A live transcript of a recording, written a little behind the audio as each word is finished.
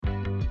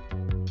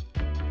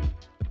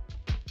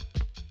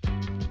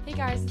Hey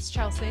guys, it's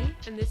Chelsea.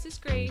 And this is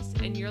Grace,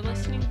 and you're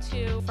listening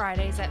to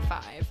Fridays at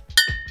 5.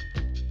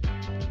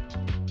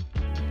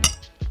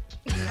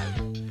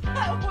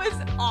 That was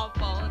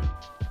awful.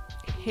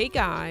 Hey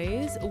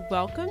guys,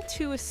 welcome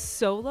to a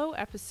solo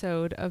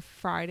episode of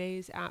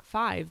Fridays at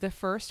 5, the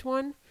first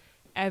one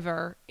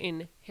ever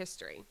in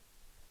history.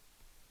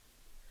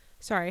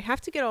 Sorry, I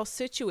have to get all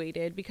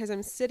situated because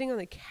I'm sitting on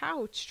the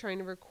couch trying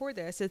to record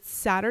this. It's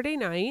Saturday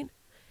night,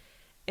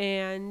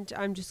 and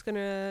I'm just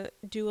gonna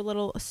do a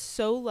little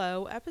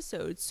solo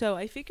episode. So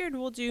I figured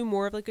we'll do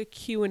more of like a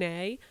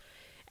Q&A,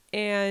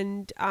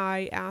 and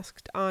I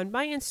asked on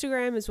my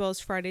Instagram as well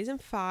as Fridays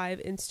and 5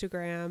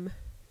 Instagram.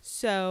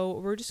 So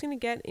we're just gonna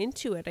get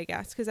into it, I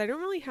guess, because I don't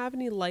really have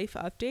any life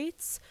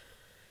updates.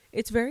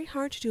 It's very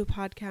hard to do a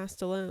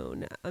podcast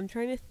alone. I'm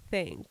trying to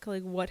think,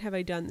 like, what have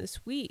I done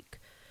this week?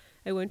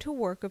 I went to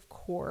work, of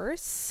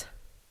course.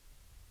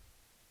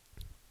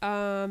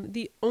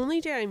 The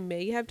only day I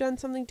may have done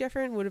something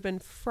different would have been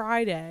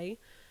Friday,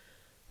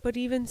 but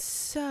even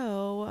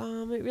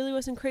so, it really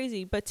wasn't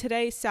crazy. But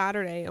today,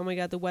 Saturday, oh my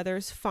God, the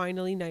weather's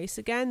finally nice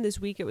again. This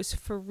week it was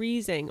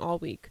freezing all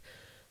week.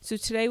 So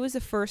today was the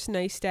first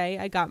nice day.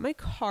 I got my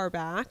car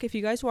back. If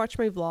you guys watch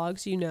my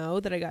vlogs, you know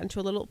that I got into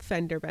a little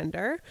fender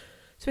bender.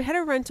 So I had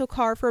a rental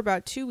car for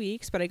about 2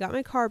 weeks, but I got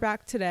my car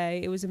back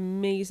today. It was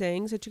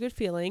amazing. Such a good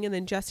feeling. And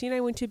then Jesse and I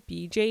went to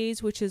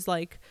BJ's, which is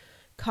like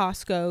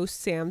Costco,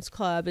 Sam's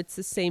Club. It's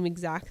the same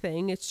exact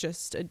thing. It's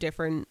just a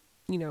different,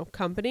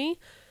 company.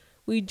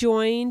 We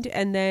joined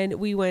and then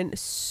we went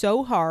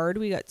so hard.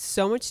 We got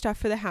so much stuff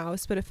for the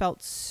house, but it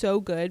felt so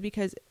good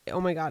because,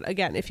 oh my God,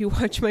 again, if you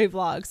watch my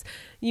vlogs,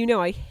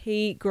 I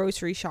hate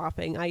grocery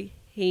shopping. I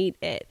hate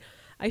it.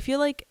 I feel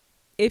like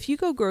if you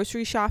go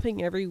grocery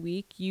shopping every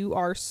week, you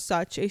are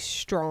such a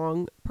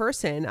strong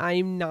person.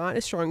 I'm not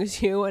as strong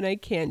as you and I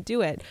can't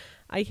do it.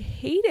 I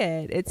hate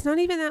it. It's not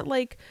even that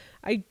like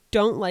I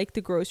don't like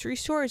the grocery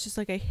store. It's just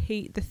like I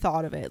hate the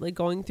thought of it. Like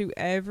going through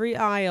every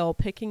aisle,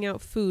 picking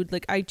out food.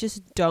 Like I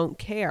just don't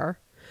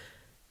care.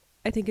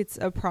 I think it's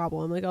a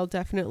problem. Like I'll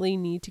definitely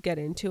need to get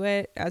into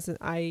it as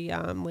I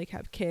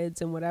have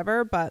kids and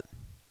whatever. But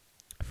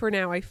for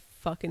now, I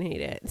fucking hate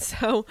it.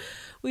 So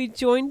we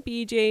joined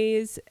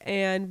BJ's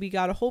and we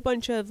got a whole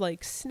bunch of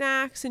like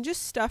snacks and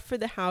just stuff for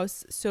the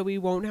house so we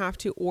won't have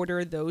to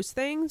order those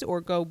things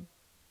or go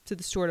to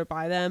the store to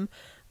buy them,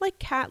 like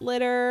cat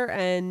litter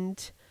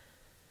and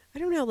I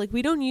don't know, like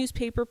we don't use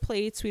paper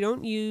plates, we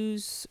don't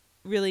use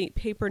really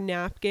paper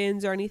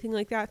napkins or anything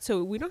like that,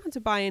 so we don't have to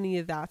buy any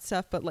of that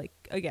stuff. But like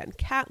again,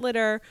 cat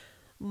litter,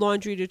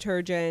 laundry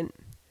detergent.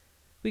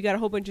 We got a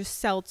whole bunch of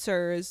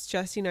seltzers.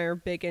 Jesse and I are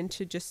big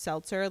into just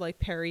seltzer, like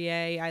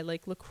Perrier. I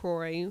like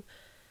LaCroix.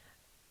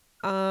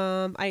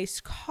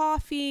 Iced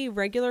coffee,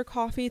 regular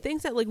coffee,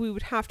 things that like we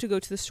would have to go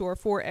to the store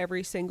for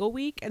every single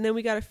week. And then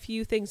we got a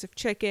few things of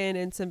chicken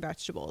and some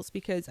vegetables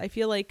because I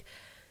feel like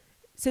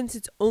since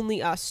it's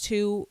only us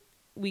two,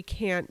 we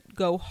can't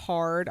go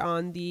hard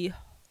on the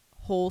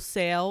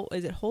wholesale.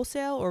 Is it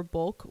wholesale or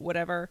bulk?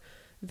 Whatever.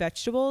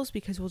 Vegetables,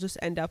 because we'll just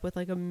end up with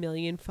like a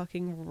million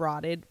fucking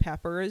rotted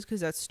peppers, because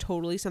that's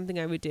totally something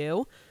I would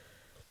do.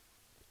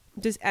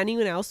 Does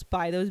anyone else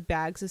buy those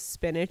bags of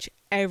spinach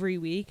every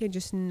week and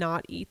just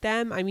not eat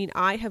them? I mean,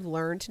 I have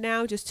learned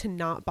now just to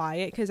not buy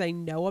it because I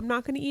know I'm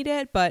not going to eat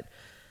it, but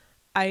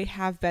I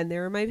have been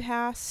there in my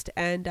past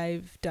and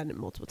I've done it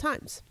multiple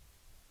times.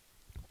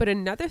 But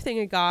another thing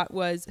I got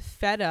was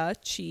feta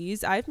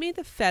cheese. I've made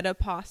the feta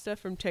pasta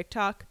from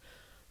TikTok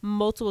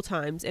multiple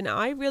times and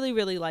I really,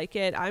 really like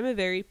it. I'm a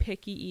very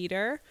picky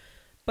eater,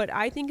 but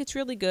I think it's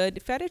really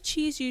good. Feta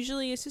cheese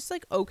usually is just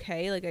like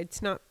okay, like it's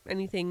not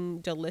anything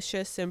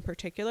delicious in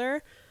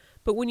particular,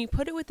 but when you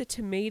put it with the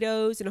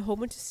tomatoes and a whole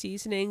bunch of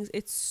seasonings,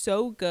 it's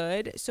so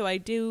good. So I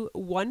do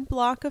 1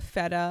 block of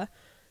feta,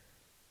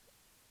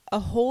 a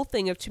whole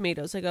thing of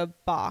tomatoes, like a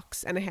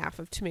box and a half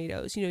of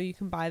tomatoes. You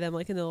can buy them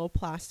like in the little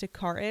plastic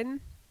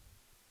carton.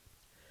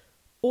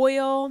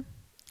 Oil,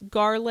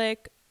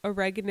 garlic,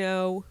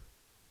 oregano,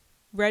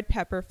 red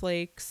pepper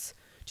flakes,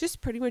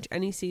 just pretty much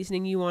any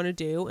seasoning you want to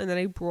do. And then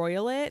I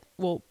broil it.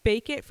 Well,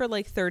 bake it for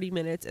like 30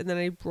 minutes and then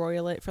I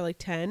broil it for like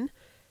 10.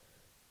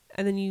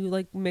 And then you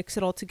like mix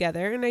it all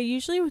together. And I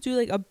usually would do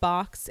like a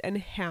box and a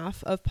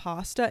half of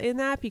pasta in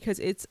that because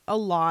it's a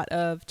lot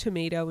of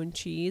tomato and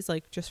cheese,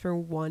 like just for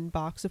 1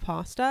 box of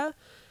pasta.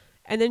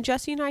 And then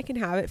Jesse and I can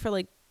have it for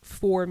like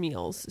 4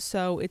 meals.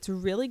 So it's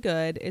really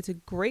good. It's a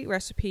great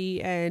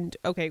recipe. And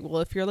okay,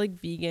 well, if you're like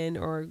vegan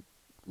or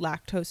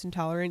lactose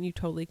intolerant, you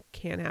totally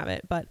can't have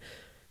it. But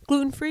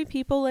gluten-free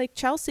people like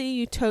Chelsea,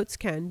 you totes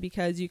can,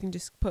 because you can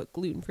just put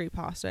gluten-free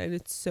pasta and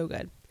it's so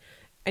good.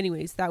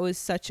 Anyways, that was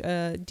such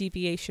a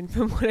deviation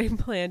from what I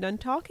planned on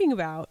talking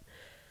about.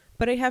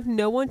 But I have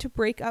no one to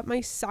break up my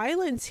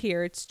silence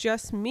here. It's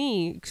just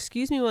me.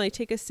 Excuse me while I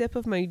take a sip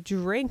of my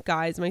drink,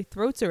 guys. My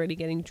throat's already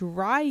getting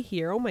dry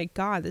here. Oh my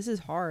God, this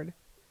is hard.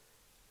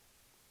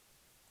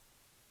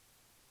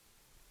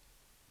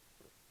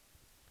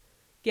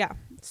 Yeah,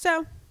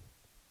 so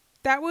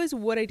that was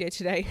what I did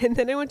today. And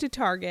then I went to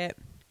Target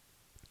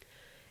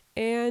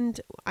And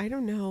I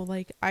don't know,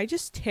 like I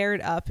just tear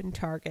it up in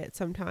Target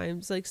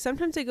sometimes. Like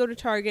sometimes I go to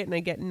Target and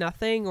I get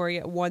nothing or I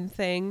get one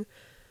thing.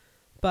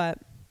 But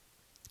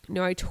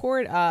no, I tore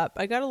it up.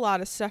 I got a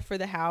lot of stuff for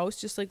the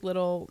house, just like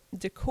little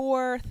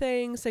decor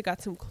things. I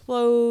got some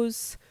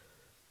clothes.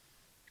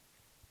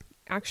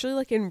 Actually,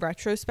 like in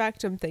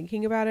retrospect, I'm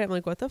thinking about it. I'm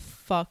like, what the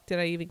fuck did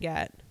I even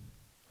get?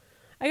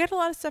 I got a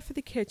lot of stuff for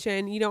the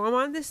kitchen. You know, I'm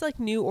on this like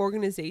new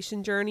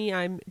organization journey.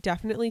 I'm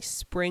definitely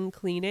spring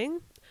cleaning.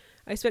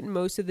 I spent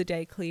most of the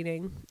day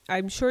cleaning.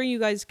 I'm sure you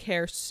guys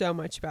care so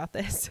much about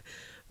this,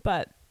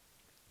 but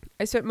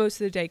I spent most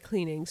of the day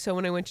cleaning. So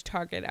when I went to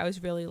Target, I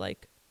was really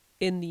like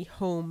in the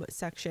home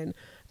section.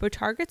 But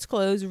Target's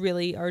clothes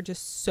really are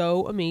just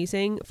so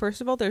amazing. First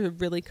of all, they're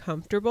really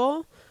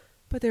comfortable,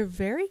 but they're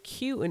very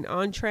cute and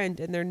on trend,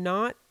 and they're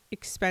not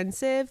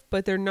expensive,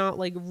 but they're not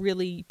like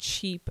really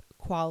cheap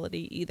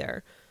quality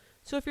either.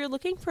 So if you're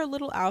looking for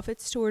little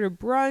outfits to wear to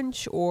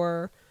brunch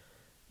or,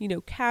 you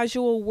know,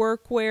 casual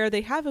workwear,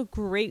 they have a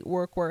great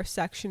workwear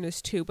section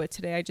as too, but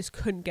today I just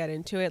couldn't get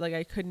into it. Like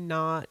I'm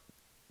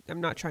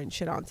not trying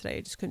shit on today.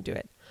 I just couldn't do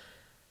it.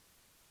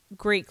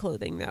 Great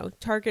clothing though.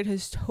 Target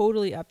has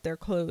totally upped their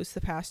clothes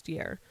the past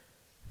year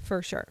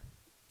for sure.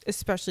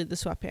 Especially the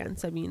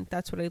sweatpants. I mean,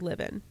 that's what I live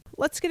in.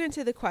 Let's get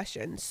into the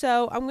questions.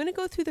 So I'm going to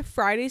go through the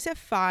Fridays at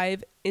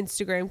 5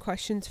 Instagram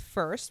questions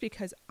first,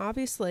 because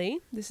obviously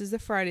this is the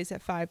Fridays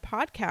at 5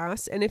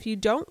 podcast. And if you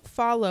don't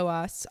follow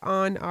us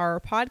on our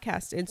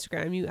podcast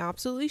Instagram, you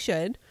absolutely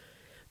should,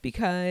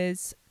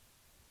 because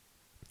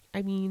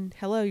I mean,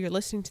 hello, you're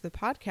listening to the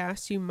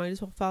podcast. You might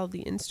as well follow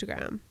the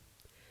Instagram.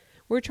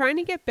 We're trying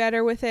to get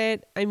better with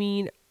it. I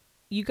mean,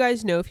 you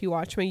guys know if you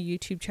watch my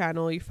YouTube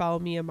channel, you follow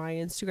me on my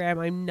Instagram,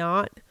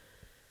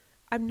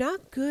 I'm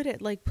not good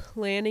at like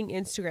planning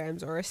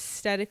Instagrams or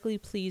aesthetically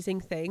pleasing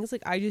things.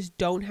 Like I just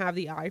don't have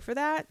the eye for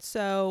that.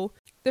 So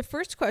the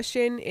first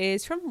question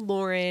is from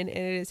Lauren, and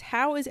it is,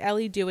 how is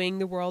Ellie doing?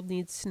 The world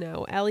needs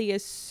snow. Ellie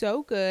is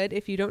so good.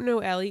 If you don't know,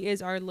 Ellie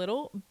is our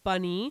little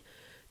bunny.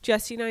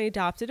 Jesse and I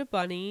adopted a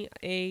bunny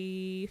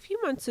a few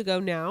months ago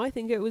now. I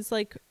think it was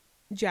like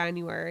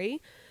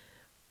January.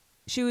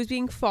 She was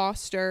being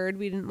fostered.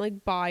 We didn't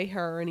like buy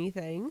her or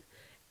anything.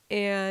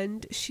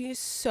 And she is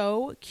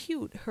so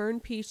cute. Her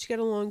and Peach get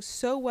along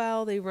so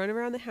well. They run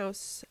around the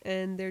house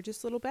and they're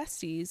just little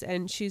besties,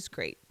 and she's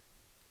great.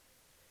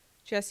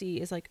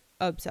 Jesse is like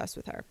obsessed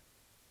with her.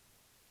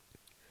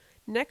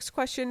 Next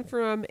question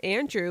from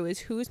Andrew is,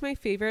 who is my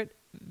favorite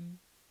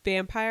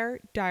Vampire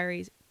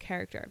Diaries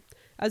character?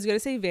 I was going to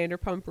say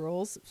Vanderpump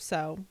Rules,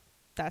 so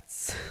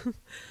that's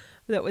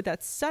what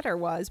that stutter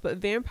was, but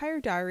Vampire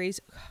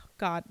Diaries,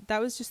 God, that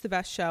was just the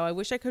best show. I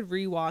wish I could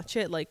rewatch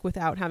it like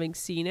without having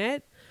seen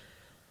it.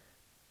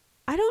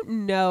 I don't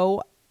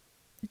know.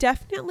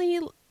 Definitely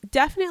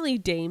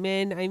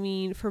Damon. I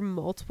mean, for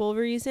multiple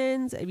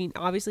reasons. I mean,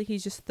 obviously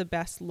he's just the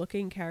best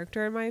looking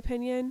character in my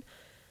opinion.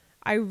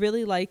 I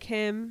really like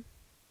him.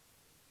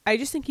 I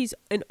just think he's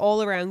an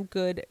all around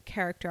good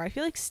character. I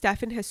feel like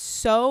Stefan has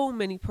so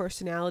many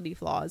personality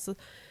flaws.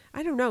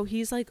 I don't know.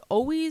 He's like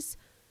always,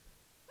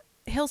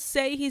 he'll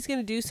say he's going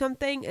to do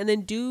something and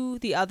then do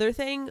the other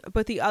thing,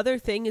 but the other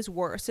thing is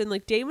worse. And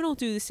like Damon will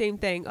do the same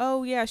thing.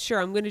 Oh yeah, sure,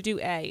 I'm going to do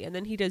A. And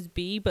then he does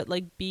B, but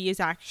like B is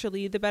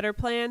actually the better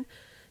plan.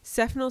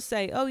 Stefan will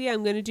say, oh yeah,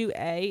 I'm going to do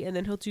A. And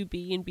then he'll do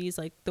B, and B is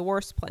like the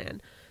worst plan.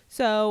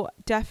 So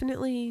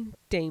definitely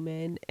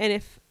Damon. And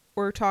if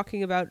we're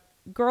talking about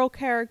girl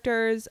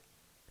characters,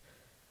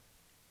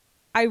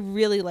 I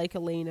really like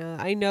Elena.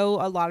 I know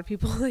a lot of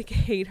people like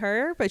hate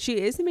her, but she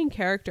is the main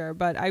character,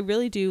 but I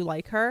really do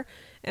like her.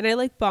 And I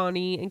like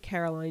Bonnie and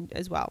Caroline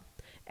as well.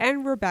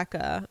 And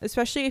Rebecca,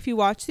 especially if you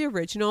watch the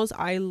originals.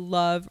 I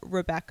love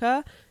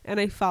Rebecca, and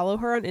I follow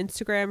her on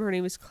Instagram. Her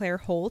name is Claire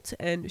Holt,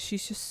 and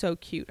she's just so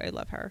cute. I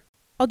love her.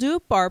 I'll do a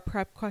bar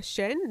prep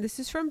question. This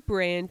is from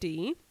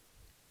Brandy.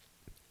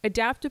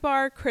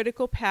 Adaptabar,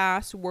 critical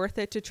pass, worth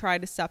it to try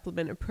to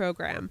supplement a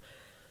program?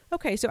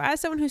 Okay, so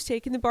as someone who's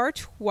taken the bar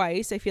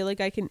twice, I feel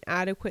like I can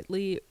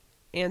adequately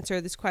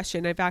answer this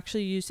question. I've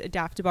actually used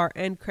Adaptabar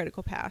and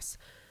critical pass,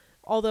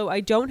 although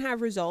I don't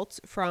have results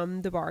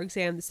from the bar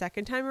exam the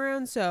second time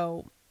around,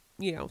 so,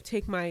 you know,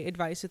 take my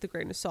advice with a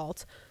grain of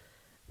salt.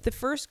 The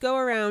first go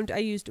around, I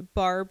used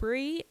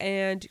Barbary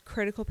and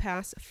critical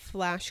pass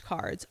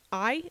flashcards.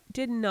 I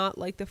did not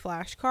like the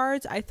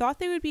flashcards. I thought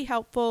they would be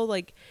helpful,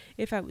 like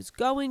if I was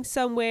going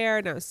somewhere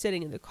and I was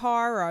sitting in the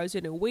car or I was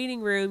in a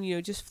waiting room, you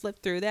know, just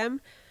flip through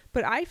them.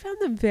 But I found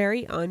them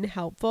very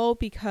unhelpful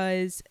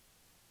because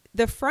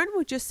the front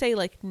would just say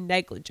like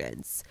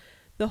negligence.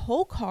 The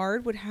whole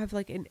card would have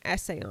like an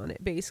essay on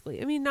it,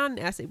 basically. I mean, not an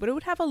essay, but it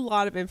would have a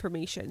lot of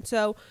information.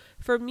 So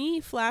for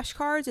me,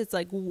 flashcards, it's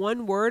like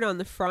one word on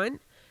the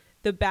front.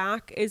 The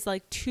back is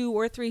like 2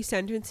 or 3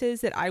 sentences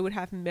that I would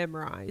have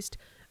memorized.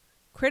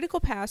 Critical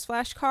pass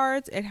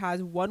flashcards, it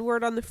has one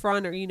word on the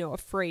front, or, you know, a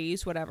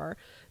phrase, whatever.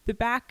 The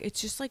back,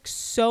 it's just like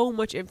so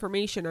much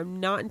information. I'm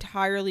not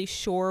entirely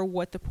sure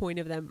what the point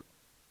of them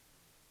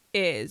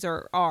is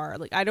or are.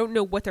 Like, I don't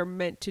know what they're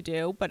meant to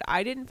do, but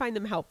I didn't find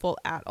them helpful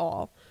at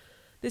all.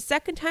 The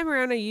second time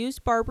around, I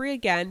used Barbary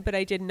again, but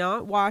I did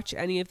not watch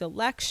any of the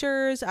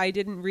lectures. I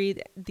didn't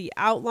read the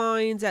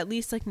outlines, at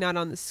least like not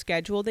on the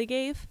schedule they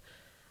gave.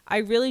 I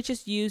really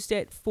just used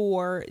it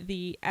for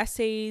the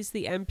essays,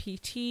 the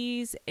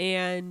MPTs,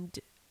 and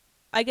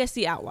I guess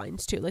the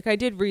outlines too. Like I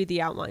did read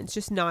the outlines,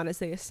 just not as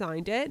they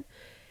assigned it.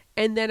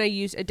 And then I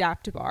used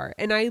Adaptabar,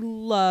 and I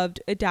loved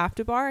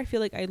Adaptabar. I feel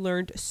like I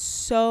learned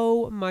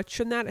so much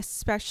from that,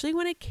 especially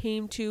when it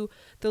came to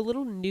the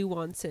little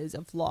nuances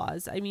of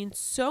laws. I mean,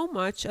 so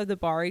much of the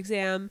bar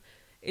exam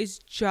is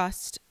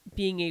just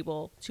being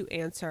able to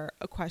answer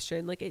a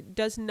question. Like it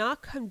does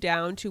not come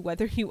down to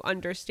whether you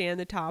understand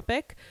the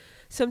topic.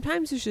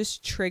 Sometimes it's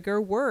just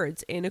trigger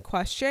words in a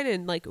question,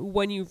 and like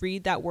when you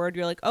read that word,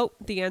 you're like, oh,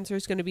 the answer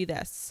is going to be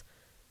this.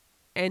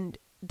 And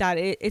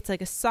it's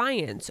like a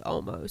science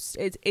almost.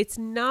 It's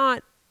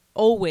not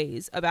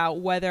always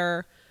about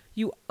whether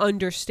you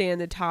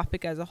understand the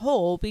topic as a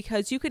whole,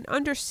 because you can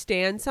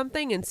understand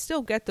something and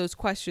still get those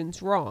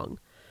questions wrong.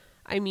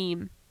 I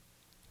mean,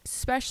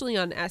 especially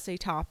on essay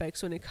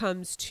topics when it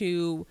comes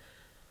to,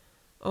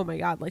 oh my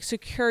God, like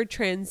secured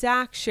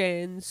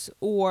transactions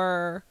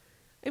or,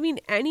 I mean,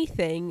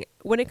 anything.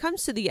 When it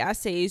comes to the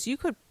essays, you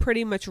could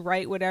pretty much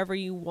write whatever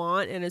you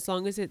want, and as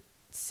long as it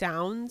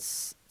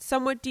sounds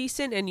somewhat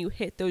decent and you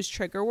hit those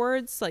trigger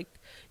words, like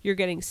you're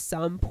getting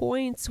some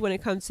points. When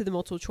it comes to the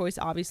multiple choice,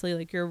 obviously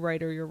like you're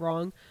right or you're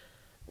wrong.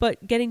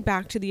 But getting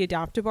back to the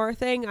Adaptabar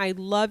thing, I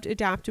loved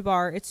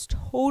Adaptabar. It's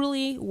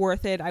totally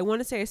worth it. I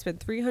want to say I spent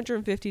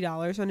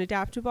 $350 on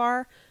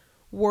Adaptabar.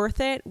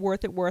 Worth it.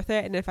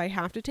 And if I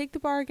have to take the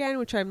bar again,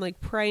 which I'm like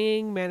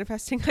praying,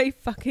 manifesting I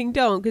fucking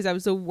don't, because that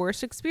was the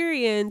worst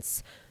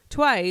experience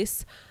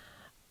twice,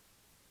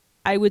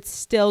 I would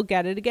still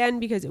get it again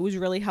because it was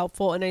really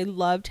helpful, and I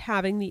loved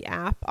having the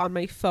app on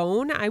my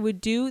phone. I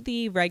would do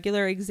the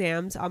regular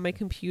exams on my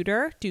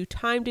computer, do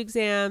timed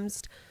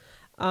exams,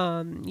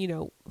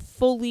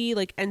 fully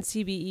like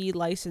NCBE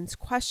licensed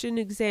question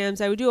exams.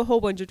 I would do a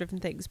whole bunch of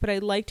different things, but I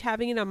liked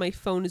having it on my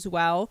phone as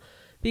well,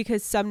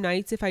 because some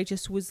nights if I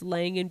just was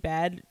laying in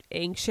bed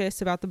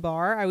anxious about the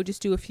bar, I would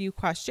just do a few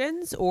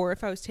questions, or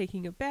if I was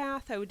taking a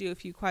bath, I would do a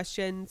few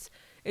questions.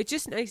 It's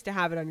just nice to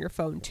have it on your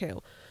phone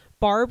too.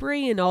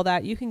 Barbary and all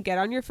that you can get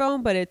on your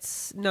phone, but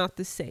it's not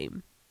the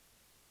same.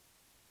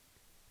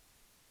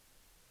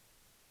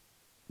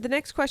 The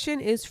next question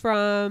is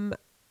from,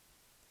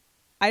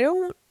 I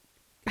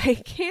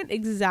can't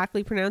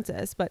exactly pronounce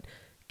this, but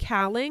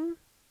Callingad.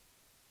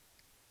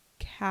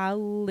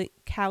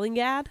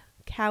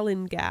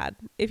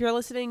 If you're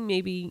listening,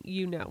 maybe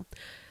you know.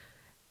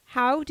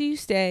 How do you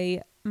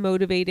stay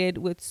motivated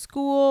with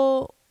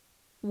school,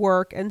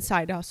 work, and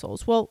side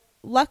hustles? Well,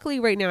 luckily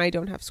right now I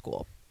don't have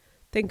school.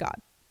 Thank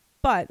God.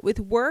 But with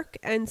work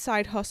and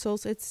side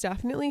hustles, it's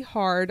definitely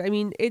hard. I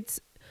mean,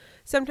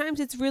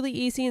 sometimes it's really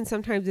easy and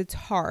sometimes it's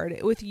hard.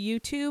 With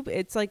YouTube,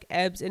 it's like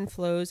ebbs and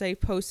flows. I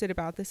posted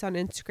about this on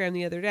Instagram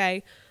the other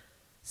day.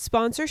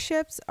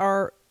 Sponsorships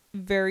are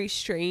very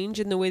strange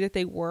in the way that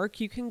they work.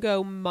 You can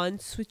go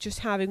months with just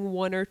having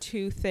one or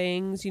two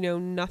things,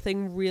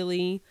 nothing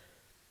really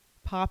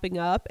popping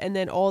up, and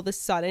then all of a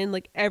sudden,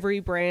 like every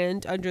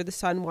brand under the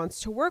sun wants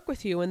to work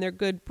with you, and they're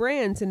good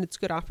brands and it's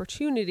good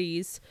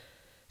opportunities.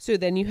 So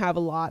then you have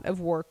a lot of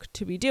work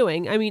to be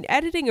doing. I mean,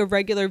 editing a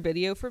regular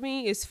video for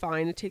me is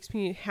fine. It takes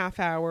me a half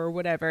hour or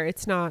whatever.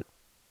 It's not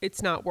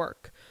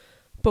work.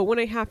 But when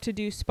I have to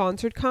do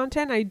sponsored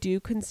content, I do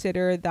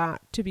consider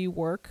that to be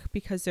work,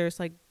 because there's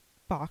like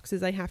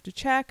boxes I have to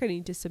check. I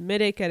need to submit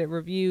it, get it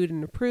reviewed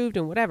and approved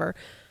and whatever.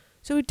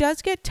 So it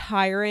does get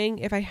tiring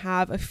if I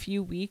have a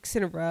few weeks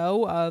in a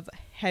row of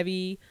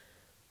heavy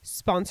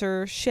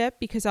sponsorship,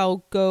 because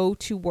I'll go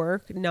to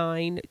work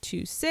 9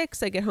 to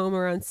 6. I get home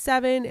around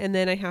 7, and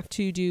then I have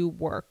to do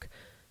work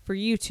for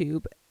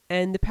YouTube.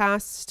 And the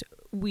past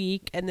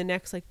week and the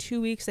next like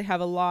 2 weeks, I have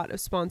a lot of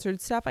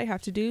sponsored stuff I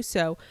have to do.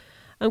 So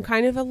I'm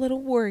kind of a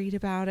little worried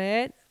about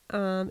it.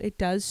 It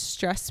does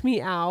stress me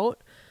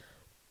out,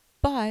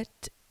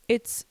 but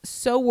it's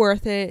so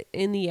worth it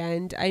in the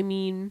end. I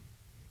mean,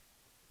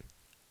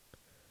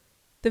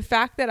 the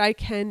fact that I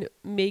can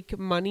make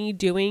money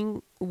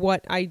doing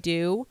what I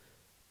do,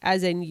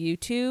 as in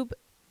YouTube,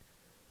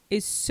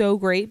 is so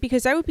great,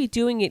 because I would be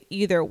doing it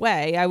either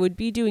way. I would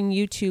be doing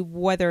YouTube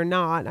whether or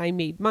not I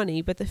made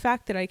money, but the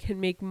fact that I can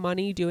make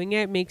money doing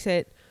it makes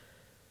it,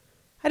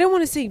 I don't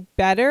want to say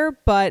better,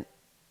 but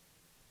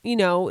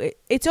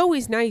it's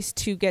always nice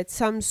to get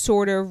some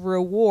sort of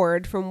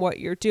reward from what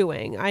you're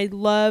doing. I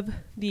love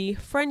the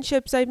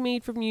friendships I've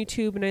made from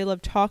YouTube, and I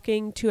love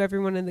talking to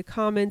everyone in the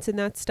comments and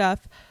that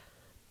stuff.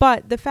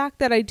 But the fact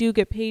that I do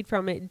get paid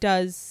from it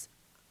does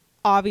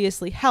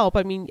obviously help.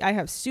 I mean, I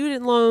have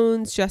student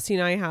loans. Jesse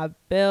and I have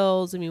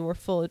bills. I mean, we're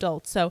full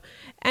adults. So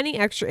any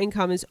extra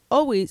income is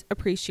always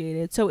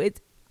appreciated. So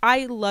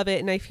I love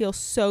it. And I feel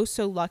so,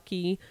 so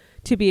lucky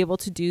to be able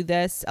to do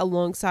this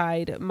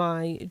alongside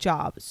my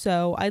job.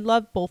 So I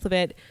love both of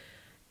it.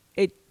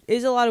 It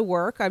is a lot of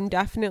work. I'm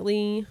a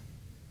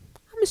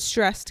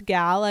stressed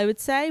gal, I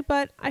would say,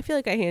 but I feel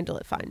like I handle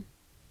it fine.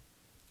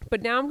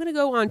 But now I'm going to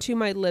go on to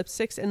my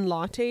lipsticks and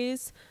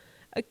lattes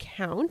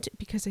account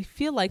because I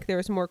feel like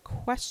there's more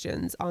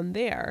questions on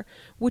there,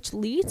 which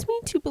leads me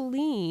to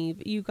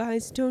believe you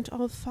guys don't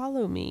all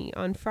follow me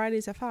on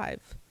Fridays at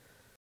 5.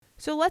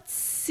 So let's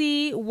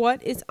see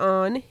what is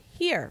on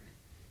here.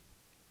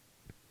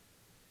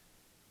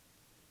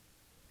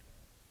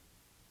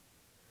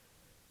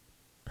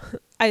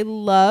 I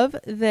love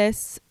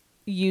this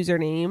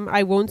username.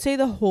 I won't say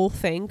the whole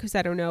thing because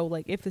I don't know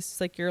like if this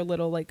is like your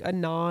little like a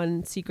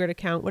non-secret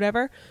account,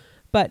 whatever.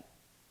 But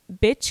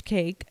Bitch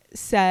Cake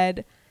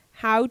said,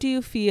 how do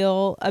you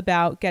feel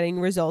about getting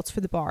results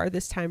for the bar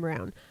this time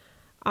around?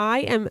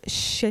 I am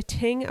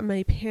shitting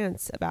my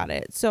pants about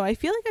it. So I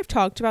feel like I've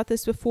talked about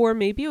this before.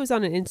 Maybe it was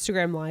on an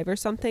Instagram live or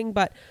something,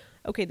 but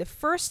okay, the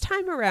first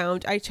time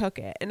around I took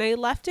it and I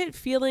left it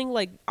feeling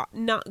like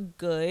not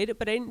good,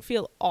 but I didn't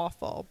feel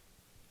awful.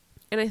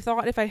 And I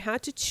thought if I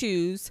had to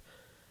choose,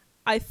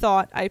 I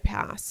thought I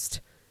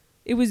passed.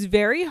 It was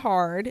very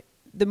hard.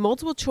 The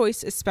multiple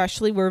choice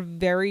especially were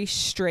very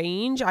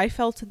strange. I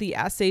felt the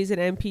essays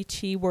and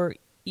MPT were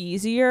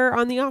easier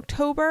on the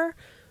October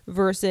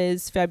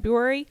versus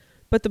February,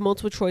 but the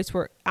multiple choice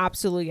were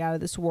absolutely out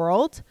of this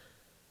world.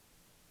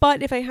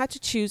 But if I had to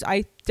choose,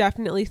 I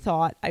definitely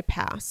thought I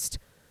passed.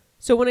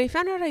 So when I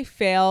found out I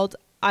failed,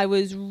 I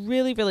was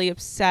really, really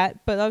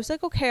upset, but I was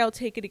like, okay, I'll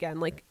take it again.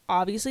 Like,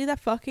 obviously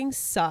that fucking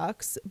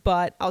sucks,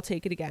 but I'll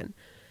take it again.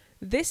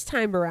 This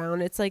time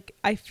around, it's like,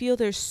 I feel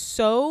there's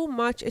so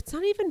much, it's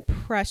not even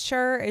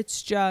pressure.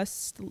 It's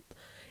just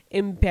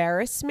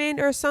embarrassment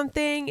or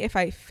something. If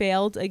I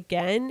failed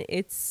again,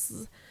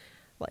 it's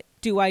like,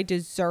 do I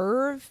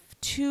deserve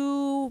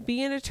to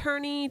be an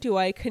attorney? Do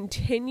I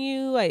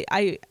continue?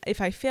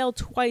 If I fail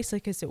twice,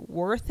 like, is it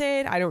worth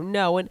it? I don't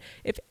know. And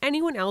if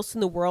anyone else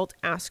in the world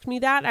asked me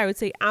that, I would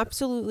say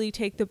absolutely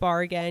take the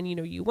bar again. You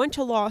know, you went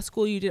to law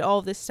school, you did all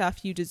of this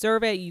stuff, you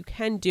deserve it, you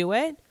can do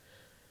it.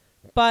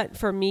 But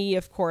for me,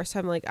 of course,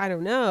 I'm like, I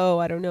don't know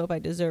if I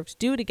deserve to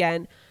do it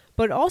again.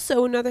 But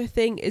also another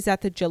thing is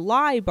that the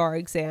July bar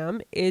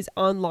exam is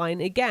online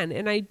again.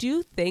 And I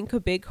do think a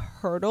big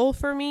hurdle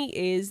for me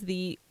is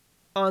the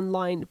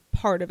online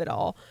part of it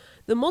all.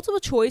 The multiple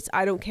choice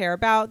I don't care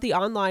about. The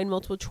online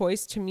multiple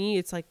choice, to me,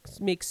 it's like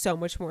makes so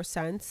much more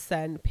sense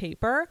than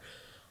paper.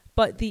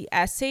 But the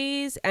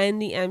essays and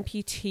the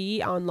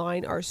MPT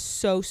online are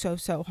so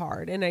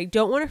hard. And I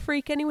don't want to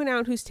freak anyone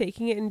out who's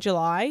taking it in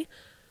July,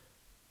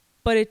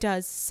 but it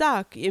does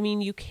suck. I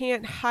mean, you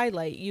can't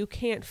highlight, you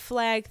can't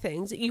flag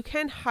things. You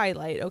can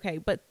highlight, okay,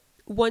 but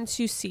once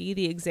you see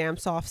the exam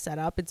soft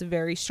setup, it's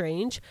very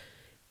strange.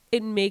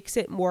 It makes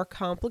it more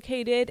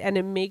complicated, and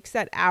it makes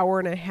that hour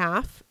and a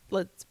half, for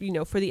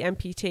the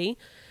MPT,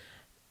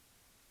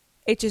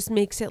 it just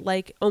makes it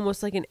like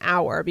almost like an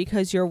hour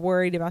because you're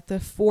worried about the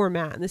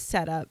format and the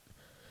setup.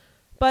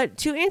 But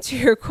to answer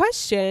your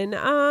question,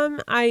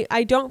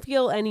 I don't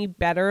feel any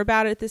better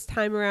about it this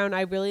time around.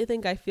 I really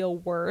think I feel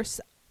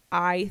worse.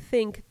 I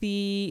think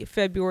the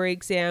February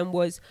exam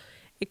was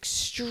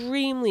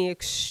extremely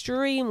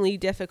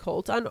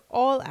difficult on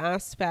all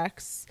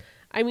aspects.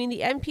 I mean,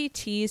 the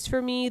MPTs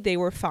for me, they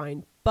were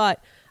fine,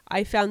 but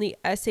I found the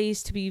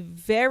essays to be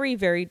very,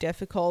 very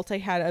difficult. I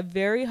had a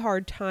very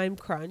hard time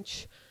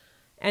crunch.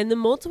 And the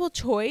multiple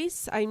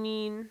choice, I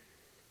mean,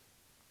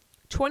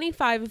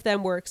 25 of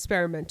them were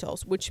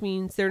experimentals, which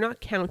means they're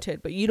not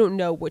counted, but you don't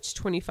know which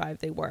 25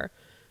 they were.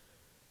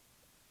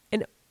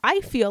 And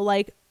I feel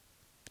like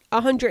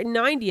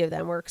 190 of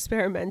them were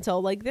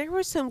experimental. Like, there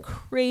were some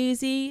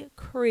crazy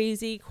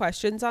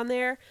questions on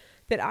there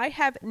that I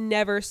have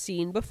never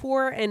seen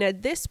before. And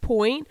at this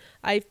point,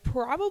 I've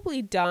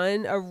probably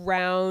done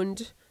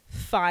around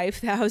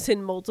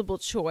 5,000 multiple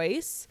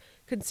choice,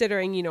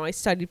 considering, I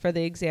studied for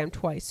the exam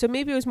twice. So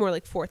maybe it was more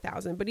like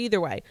 4,000, but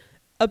either way,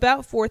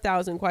 about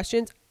 4,000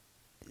 questions.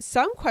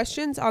 Some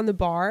questions on the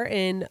bar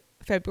in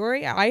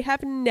February, I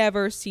have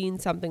never seen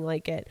something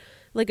like it.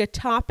 Like a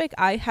topic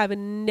I have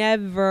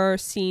never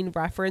seen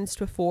referenced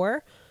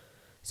before.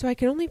 So I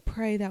can only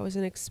pray that was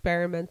an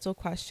experimental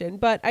question.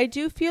 But I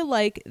do feel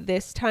like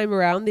this time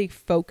around, they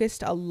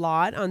focused a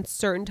lot on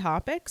certain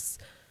topics.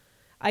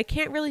 I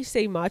can't really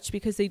say much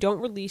because they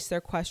don't release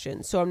their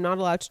questions. So I'm not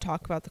allowed to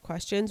talk about the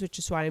questions, which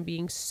is why I'm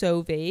being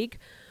so vague.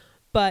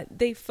 But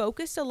they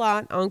focused a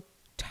lot on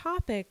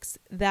topics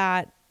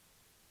that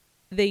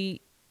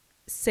they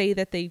say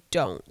that they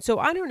don't. So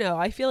I don't know.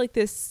 I feel like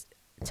this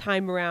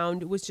time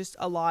around was just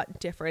a lot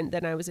different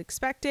than I was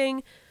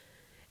expecting.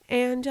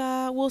 And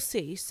we'll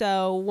see.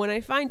 So when I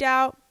find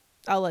out,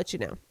 I'll let you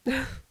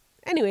know.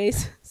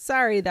 Anyways,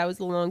 sorry, that was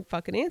a long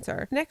fucking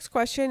answer. Next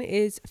question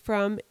is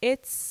from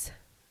It's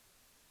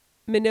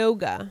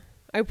Minoga.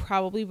 I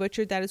probably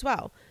butchered that as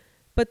well.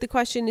 But the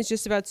question is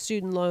just about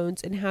student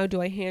loans and how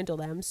do I handle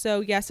them.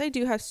 So yes, I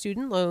do have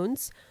student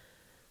loans.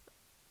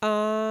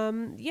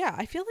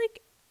 I feel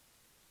like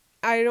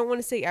I don't want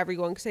to say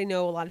everyone because I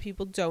know a lot of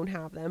people don't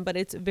have them, but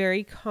it's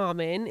very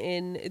common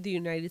in the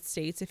United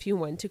States if you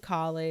went to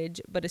college,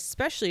 but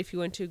especially if you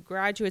went to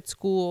graduate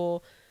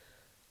school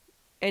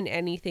and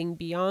anything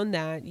beyond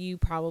that, you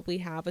probably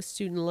have a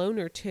student loan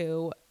or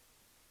two.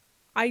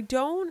 I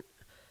don't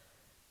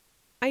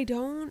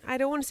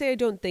want to say I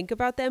don't think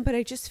about them, but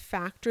I just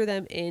factor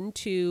them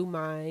into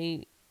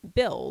my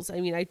bills.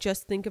 I mean, I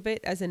just think of it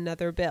as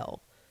another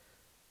bill.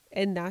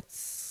 And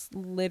that's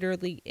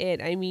literally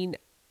it. I mean,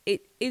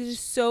 it is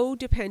so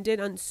dependent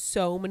on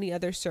so many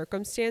other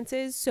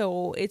circumstances.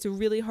 So it's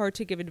really hard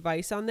to give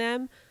advice on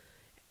them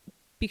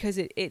because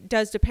it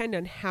does depend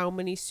on how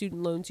many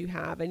student loans you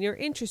have and your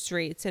interest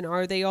rates, and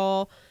are they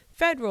all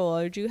federal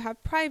or do you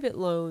have private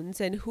loans,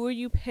 and who are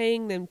you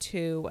paying them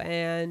to,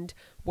 and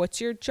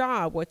what's your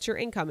job, what's your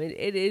income.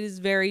 It is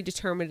very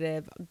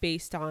determinative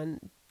based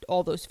on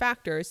all those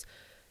factors.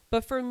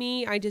 But for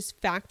me, I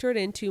just factor it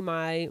into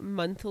my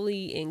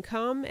monthly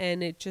income,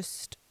 and it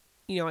just,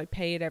 I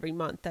pay it every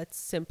month. That's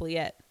simply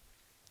it.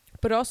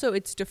 But also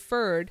it's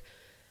deferred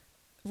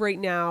right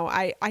now.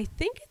 I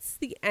think it's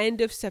the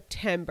end of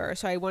September.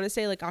 So I want to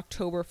say like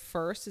October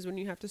 1st is when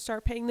you have to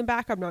start paying them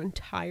back. I'm not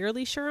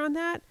entirely sure on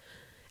that.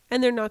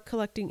 And they're not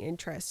collecting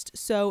interest.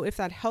 So if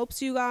that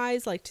helps you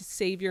guys, like, to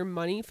save your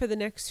money for the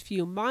next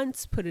few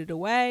months, put it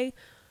away,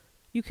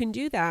 you can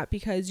do that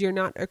because you're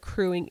not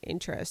accruing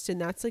interest.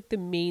 And that's like the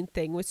main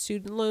thing with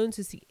student loans,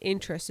 is the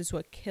interest is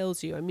what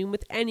kills you. I mean,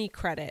 with any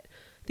credit,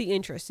 the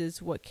interest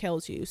is what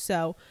kills you.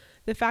 So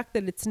the fact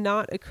that it's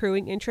not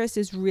accruing interest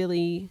is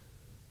really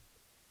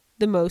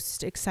the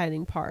most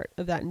exciting part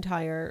of that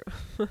entire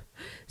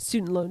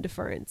student loan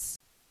deference.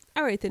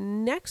 All right, the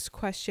next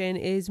question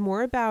is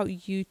more about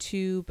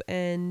YouTube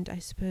and I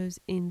suppose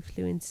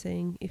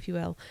influencing, if you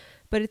will.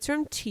 But it's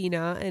from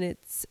Tina, and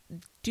it's,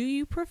 do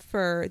you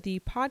prefer the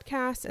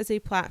podcast as a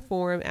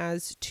platform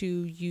as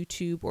to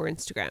YouTube or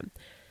Instagram?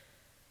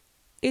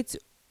 It's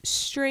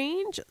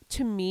strange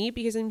to me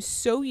because I'm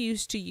so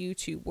used to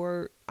YouTube,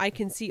 where I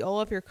can see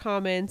all of your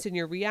comments and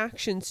your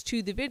reactions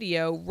to the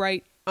video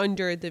right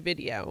under the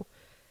video.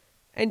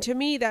 And to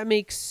me, that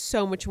makes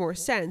so much more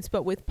sense.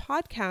 But with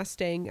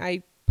podcasting,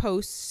 I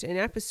post an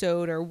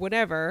episode or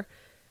whatever.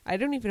 I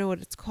don't even know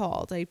what it's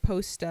called. I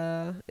post,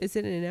 is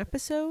it an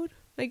episode?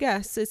 I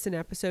guess it's an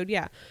episode.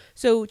 Yeah.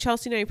 So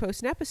Chelsea and I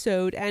post an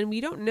episode, and we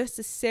don't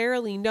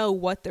necessarily know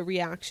what the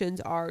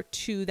reactions are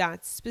to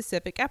that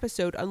specific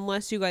episode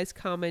unless you guys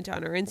comment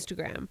on our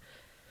Instagram,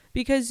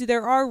 because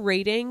there are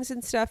ratings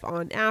and stuff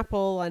on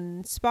Apple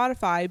and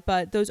Spotify,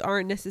 but those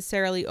aren't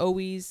necessarily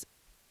always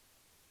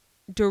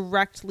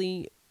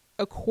directly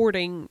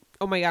according.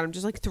 Oh my God, I'm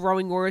just like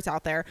throwing words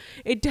out there.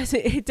 It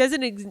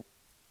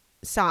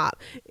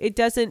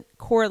doesn't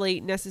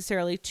correlate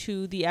necessarily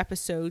to the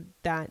episode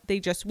that they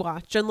just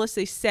watched unless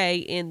they say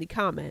in the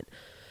comment.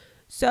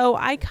 So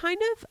I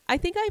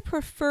think I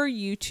prefer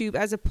YouTube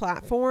as a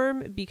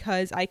platform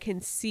because I can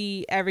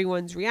see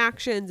everyone's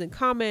reactions and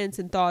comments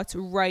and thoughts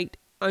right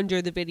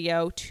under the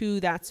video to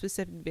that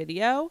specific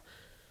video.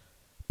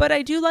 But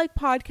I do like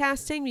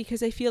podcasting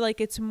because I feel like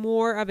it's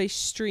more of a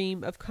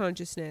stream of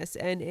consciousness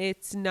and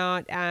it's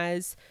not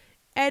as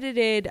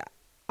edited.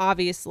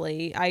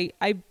 Obviously,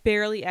 I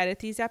barely edit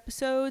these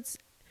episodes,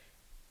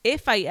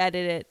 if I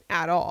edit it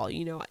at all.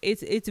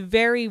 It's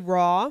very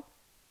raw,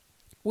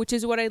 which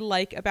is what I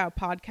like about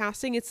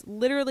podcasting. It's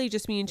literally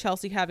just me and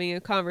Chelsea having a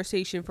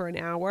conversation for an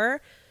hour.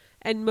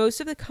 And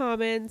most of the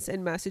comments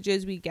and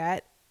messages we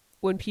get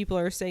when people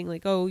are saying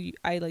like, oh,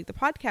 I like the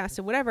podcast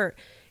and whatever,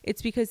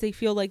 it's because they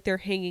feel like they're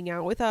hanging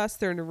out with us,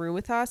 they're in a room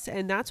with us.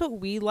 And that's what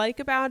we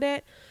like about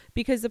it,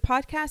 because the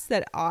podcasts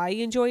that I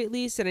enjoy, at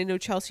least, and I know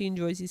Chelsea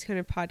enjoys these kind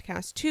of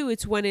podcasts too,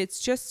 it's when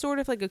it's just sort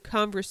of like a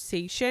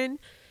conversation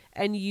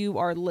and you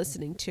are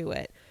listening to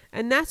it.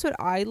 And that's what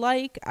I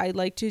like. I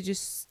like to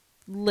just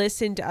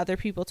listen to other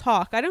people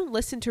talk. I don't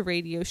listen to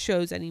radio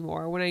shows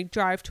anymore. When I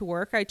drive to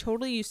work, I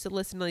totally used to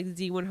listen to like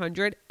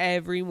Z100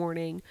 every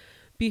morning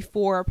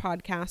before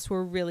podcasts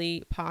were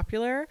really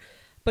popular.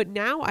 But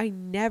now I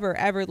never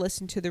ever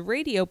listen to the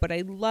radio, but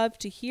I love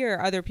to hear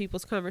other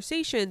people's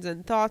conversations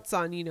and thoughts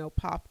on,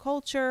 pop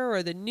culture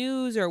or the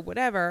news or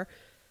whatever.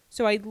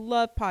 So I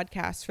love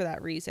podcasts for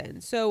that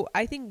reason. So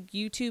I think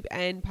YouTube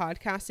and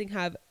podcasting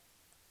have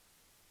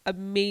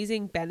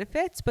amazing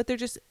benefits, but they're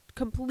just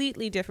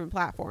completely different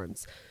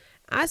platforms.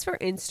 As for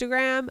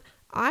Instagram,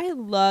 I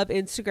love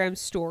Instagram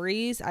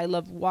stories. I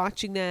love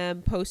watching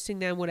them, posting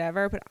them,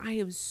 whatever, but I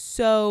am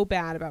so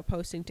bad about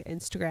posting to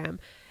Instagram.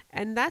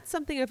 And that's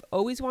something I've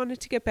always wanted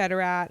to get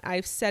better at.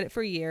 I've said it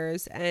for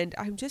years, and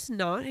I'm just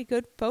not a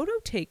good photo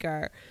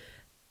taker.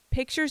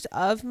 Pictures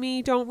of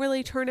me don't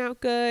really turn out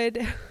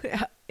good,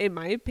 in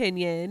my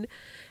opinion.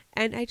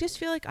 And I just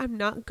feel like I'm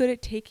not good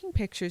at taking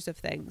pictures of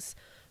things.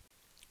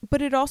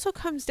 But it also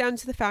comes down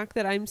to the fact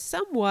that I'm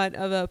somewhat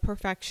of a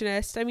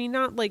perfectionist. I mean,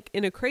 not like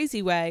in a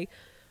crazy way,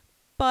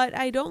 but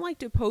I don't like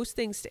to post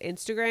things to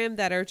Instagram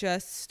that are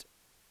just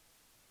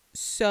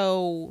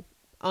so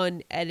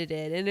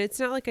unedited. And it's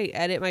not like I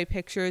edit my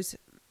pictures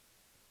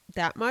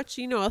that much.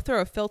 I'll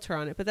throw a filter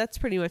on it, but that's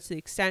pretty much the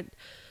extent.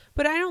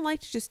 But I don't like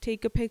to just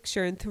take a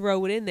picture and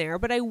throw it in there.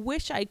 But I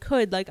wish I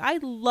could. Like, I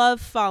love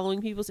following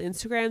people's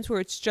Instagrams where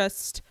it's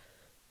just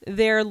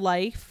their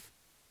life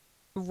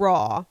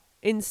raw,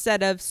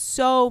 instead of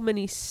so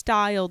many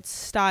styled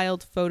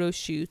photo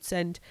shoots.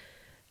 And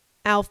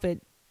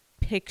outfit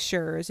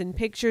pictures and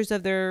pictures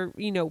of their,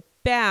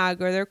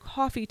 bag or their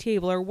coffee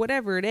table or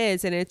whatever it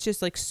is. And it's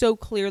just like so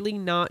clearly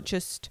not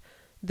just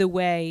the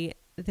way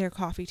their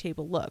coffee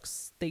table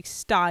looks. They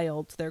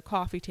styled their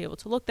coffee table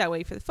to look that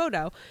way for the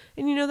photo.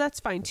 And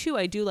that's fine too.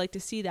 I do like to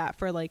see that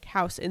for like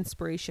house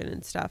inspiration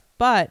and stuff.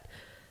 But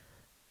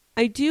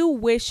I do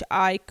wish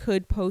I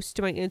could post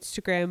to my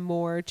Instagram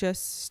more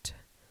just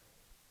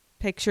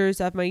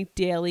pictures of my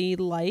daily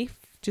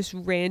life, just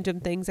random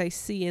things I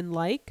see and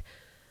like.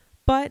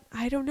 But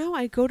I don't know.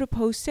 I go to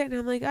post it and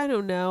I'm like, I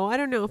don't know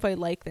if I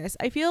like this.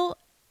 I feel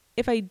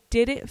if I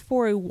did it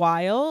for a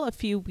while, a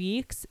few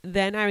weeks,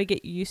 then I would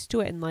get used to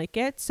it and like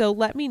it. So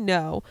let me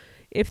know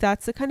if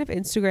that's the kind of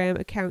Instagram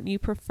account you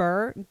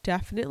prefer.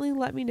 Definitely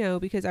let me know,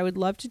 because I would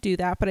love to do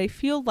that. But I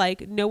feel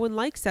like no one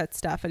likes that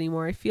stuff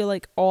anymore. I feel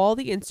like all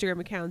the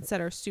Instagram accounts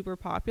that are super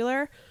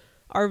popular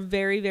are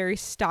very, very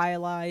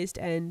stylized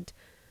and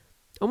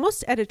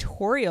almost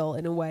editorial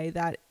in a way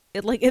that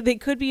they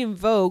could be in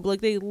Vogue.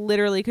 Like they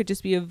literally could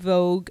just be a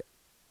Vogue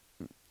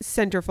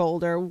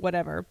centerfold or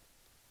whatever.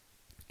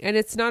 And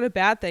it's not a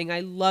bad thing. I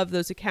love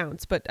those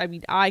accounts, but I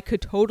mean, I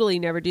could totally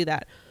never do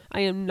that.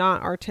 I am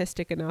not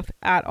artistic enough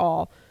at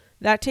all.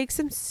 That takes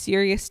some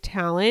serious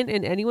talent,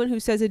 and anyone who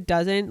says it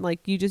doesn't,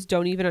 like, you just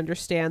don't even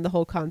understand the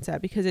whole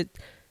concept, because it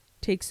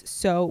takes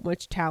so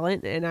much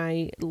talent and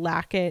I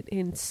lack it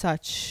in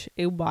such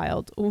a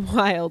wild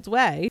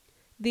way.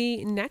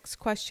 The next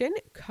question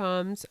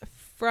comes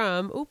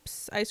from,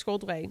 I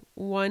scrolled away.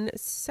 1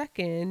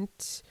 second.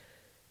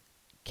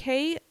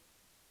 K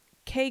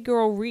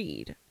Girl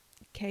Reed.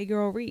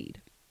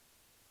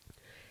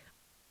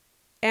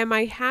 Am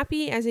I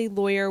happy as a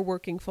lawyer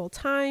working full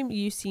time?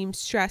 You seem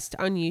stressed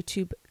on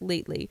YouTube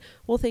lately.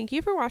 Well, thank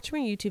you for watching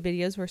my YouTube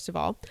videos, first of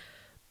all.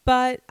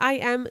 But I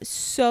am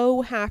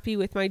so happy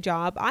with my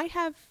job. I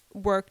have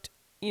worked,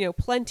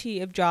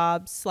 plenty of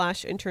jobs /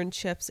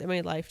 internships in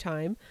my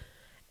lifetime.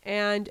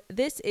 And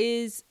this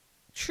is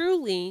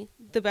truly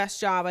the best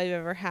job I've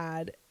ever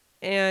had.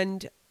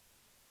 And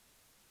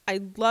I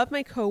love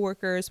my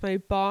coworkers. My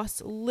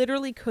boss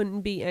literally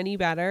couldn't be any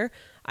better.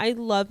 I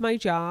love my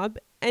job.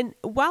 And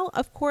while,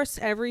 of course,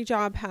 every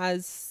job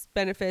has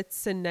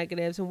benefits and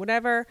negatives and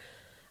whatever,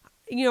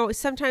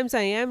 sometimes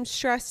I am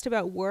stressed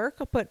about work.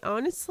 But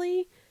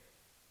honestly,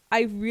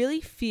 I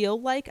really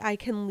feel like I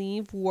can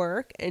leave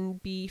work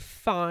and be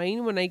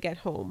fine when I get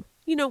home.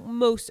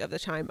 Most of the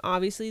time.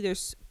 Obviously,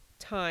 there's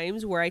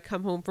times where I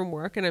come home from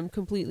work and I'm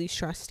completely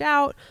stressed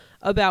out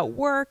about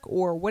work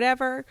or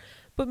whatever.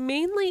 But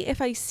mainly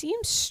if I seem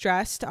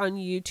stressed on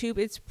YouTube,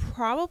 it's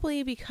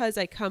probably because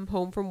I come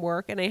home from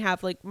work and I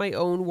have like my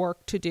own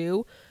work to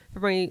do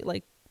for my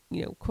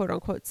quote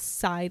unquote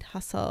side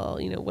hustle,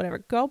 whatever.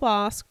 Go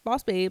boss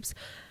babes.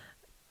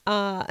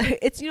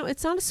 It's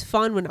not as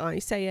fun when I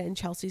say it and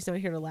Chelsea's not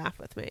here to laugh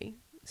with me.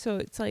 So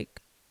it's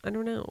like, I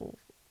don't know.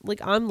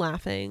 Like, I'm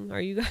laughing.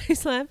 Are you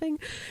guys laughing?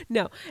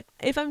 No.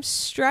 If I'm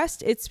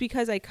stressed, it's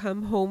because I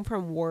come home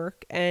from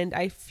work and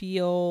I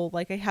feel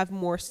like I have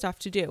more stuff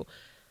to do.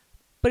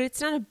 But it's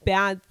not a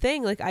bad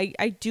thing. Like,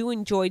 I do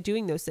enjoy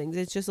doing those things.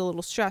 It's just a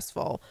little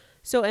stressful.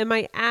 So am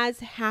I as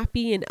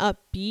happy and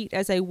upbeat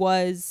as I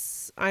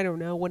was, I don't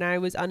know, when I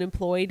was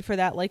unemployed for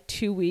that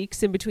 2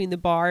 weeks in between the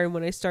bar and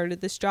when I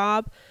started this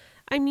job?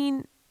 I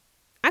mean,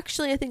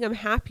 actually, I think I'm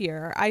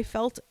happier. I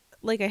felt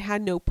like I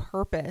had no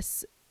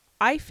purpose.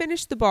 I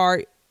finished the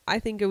bar, I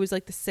think it was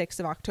the 6th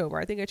of October.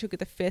 I think I took it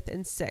the 5th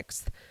and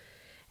 6th.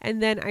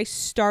 And then I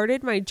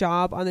started my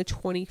job on the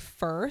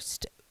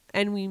 21st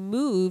and we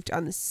moved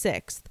on the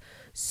 6th.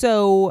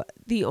 So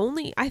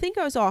I think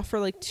I was off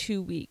for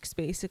 2 weeks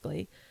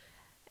basically.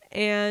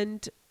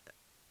 And,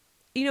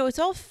 it's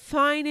all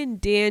fine and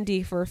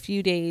dandy for a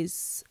few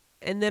days.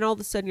 And then all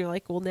of a sudden you're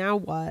like, well, now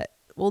what?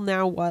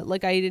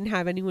 I didn't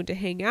have anyone to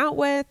hang out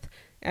with.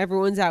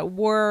 Everyone's at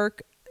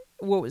work.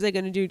 What was I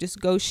going to do? Just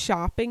go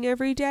shopping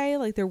every day?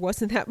 There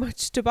wasn't that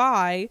much to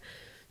buy.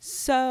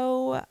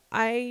 So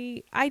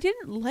I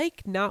didn't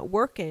like not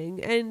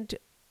working, and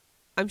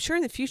I'm sure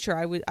in the future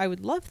I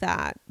would love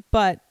that.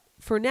 But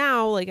for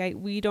now,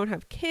 we don't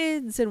have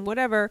kids and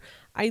whatever.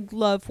 I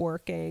love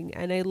working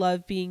and I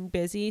love being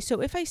busy.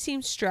 So if I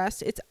seem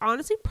stressed, it's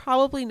honestly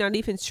probably not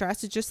even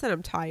stress. It's just that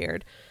I'm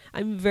tired.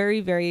 I'm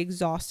very, very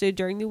exhausted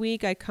during the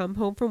week. I come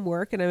home from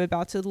work and I'm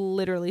about to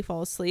literally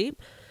fall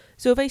asleep.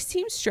 So if I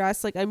seem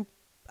stressed,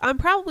 I'm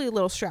probably a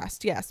little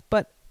stressed, yes,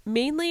 but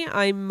mainly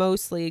I'm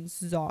mostly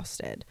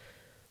exhausted,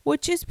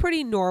 which is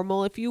pretty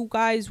normal. If you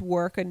guys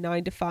work a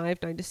 9 to 5,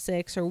 9 to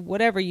 6, or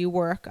whatever you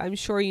work, I'm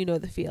sure you know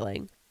the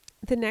feeling.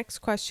 The next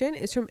question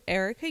is from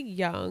Erica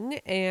Young,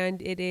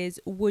 and it is,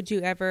 would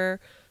you ever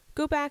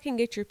go back and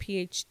get your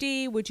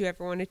PhD? Would you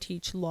ever want to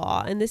teach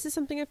law? And this is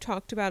something I've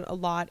talked about a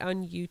lot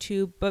on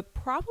YouTube, but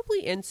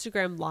probably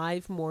Instagram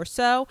Live more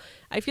so.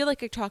 I feel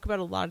like I talk about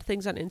a lot of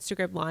things on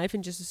Instagram Live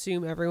and just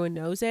assume everyone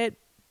knows it,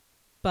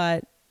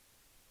 but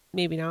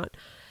maybe not.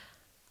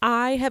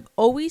 I have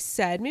always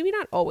said, maybe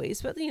not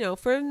always, but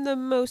for the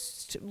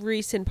most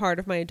recent part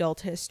of my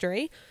adult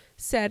history,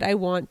 said I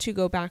want to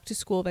go back to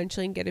school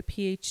eventually and get a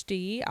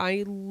PhD.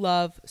 I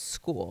love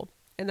school.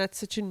 And that's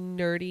such a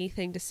nerdy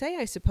thing to say,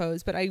 I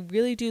suppose, but I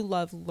really do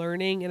love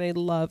learning and I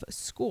love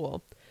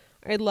school.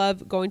 I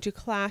love going to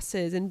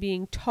classes and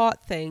being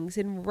taught things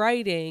and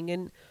writing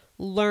and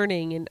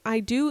learning. And I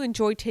do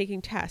enjoy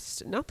taking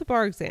tests, not the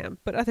bar exam,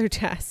 but other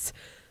tests.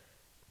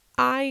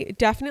 I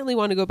definitely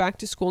want to go back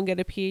to school and get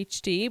a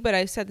PhD, but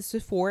I've said this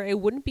before, it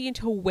wouldn't be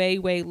until way,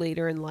 way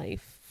later in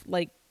life,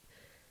 like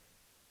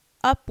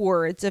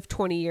upwards of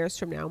 20 years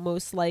from now,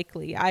 most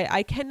likely.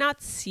 I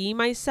cannot see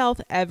myself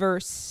ever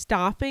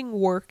stopping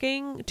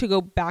working to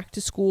go back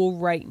to school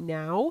right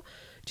now,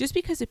 just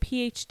because a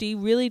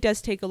PhD really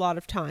does take a lot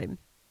of time.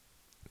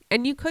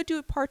 And you could do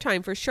it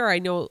part-time for sure. I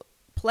know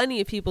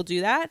plenty of people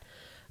do that,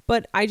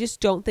 but I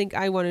just don't think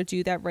I want to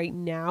do that right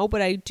now.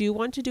 But I do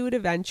want to do it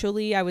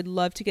eventually. I would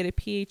love to get a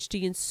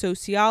PhD in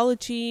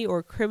sociology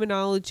or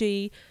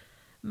criminology.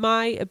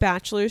 My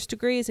bachelor's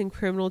degree is in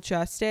criminal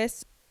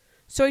justice.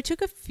 So I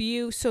took a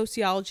few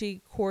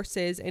sociology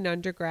courses in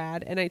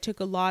undergrad, and I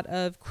took a lot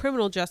of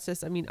criminal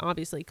justice,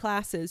 obviously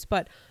classes,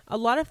 but a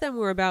lot of them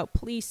were about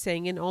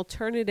policing and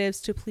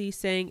alternatives to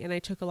policing, and I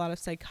took a lot of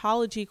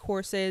psychology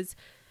courses,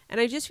 and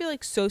I just feel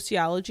like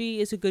sociology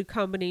is a good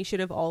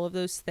combination of all of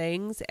those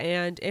things.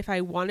 And if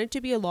I wanted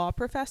to be a law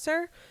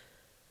professor,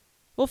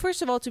 well,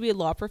 first of all, to be a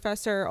law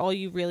professor, all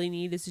you really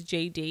need is a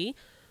JD.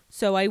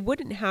 So I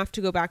wouldn't have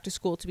to go back to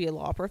school to be a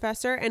law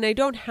professor, and I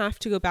don't have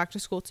to go back to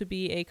school to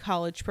be a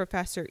college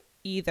professor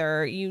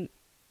either.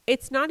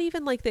 It's not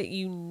even like that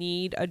you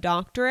need a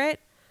doctorate,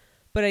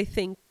 but I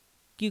think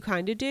you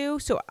kind of do.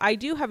 So I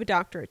do have a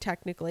doctorate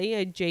technically.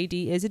 A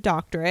JD is a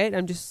doctorate.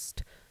 I'm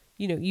just,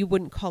 you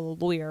wouldn't call a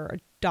lawyer a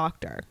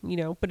doctor,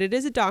 but it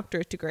is a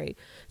doctorate degree.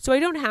 So I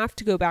don't have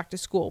to go back to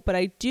school, but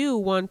I do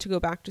want to go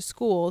back to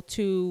school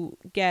to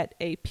get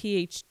a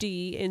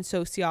PhD in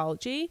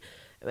sociology.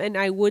 And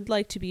I would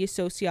like to be a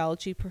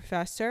sociology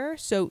professor.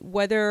 So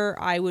whether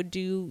I would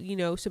do,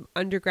 some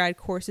undergrad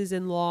courses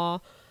in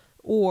law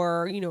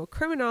or, a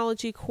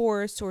criminology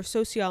course or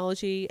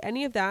sociology,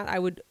 any of that, I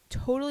would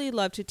totally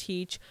love to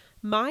teach.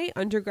 My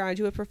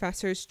undergraduate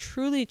professors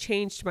truly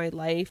changed my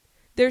life.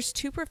 There's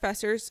two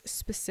professors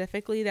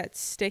specifically that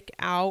stick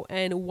out,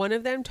 and one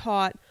of them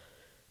taught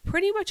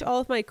pretty much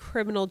all of my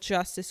criminal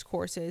justice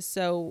courses.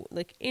 So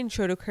like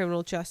intro to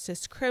criminal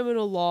justice,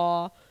 criminal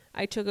law.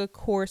 I took a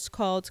course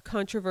called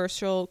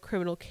Controversial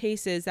Criminal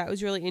Cases. That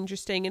was really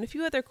interesting. And a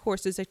few other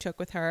courses I took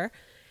with her.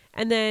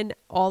 And then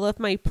all of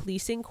my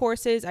policing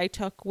courses I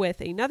took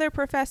with another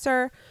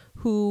professor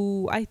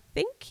who I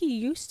think he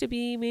used to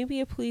be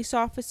maybe a police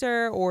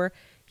officer, or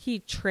he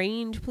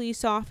trained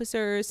police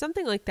officers,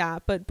 something like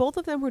that. But both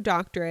of them were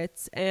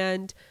doctorates,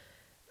 and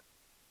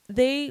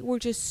they were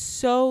just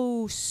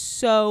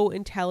so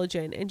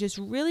intelligent and just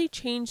really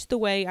changed the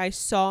way I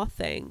saw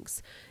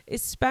things,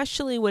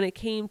 especially when it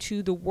came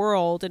to the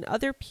world and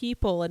other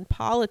people and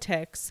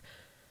politics.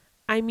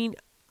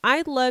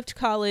 I loved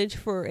college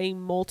for a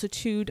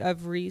multitude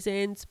of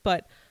reasons,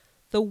 but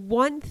the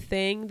one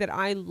thing that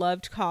I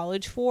loved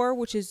college for,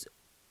 which is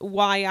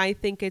why I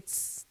think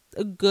it's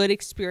a good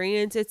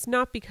experience, it's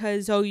not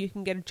because, you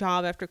can get a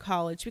job after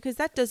college, because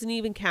that doesn't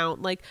even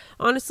count. Like,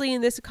 honestly,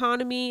 in this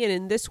economy and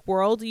in this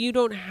world, you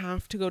don't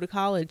have to go to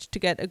college to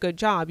get a good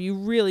job. You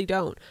really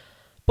don't.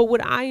 But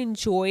what I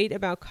enjoyed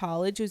about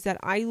college was that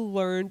I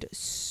learned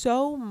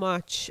so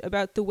much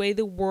about the way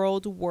the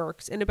world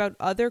works and about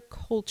other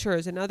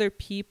cultures and other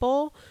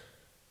people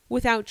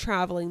without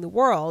traveling the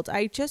world.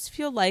 I just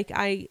feel like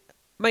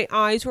my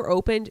eyes were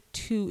opened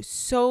to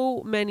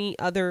so many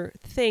other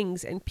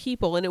things and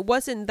people. And it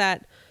wasn't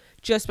that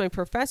just my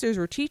professors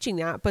were teaching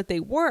that, but they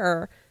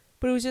were.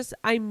 But it was just,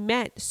 I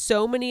met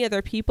so many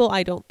other people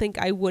I don't think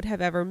I would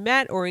have ever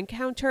met or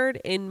encountered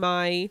in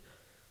my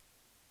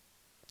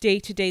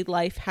day-to-day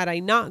life had I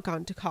not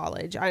gone to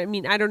college. I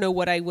don't know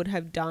what I would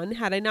have done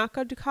had I not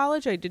gone to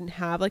college. I didn't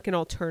have like an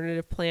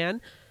alternative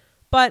plan.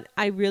 But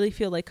I really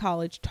feel like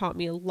college taught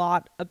me a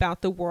lot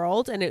about the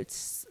world, and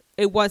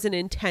it wasn't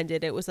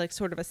intended. It was like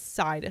sort of a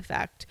side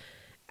effect.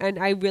 And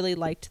I really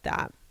liked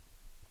that.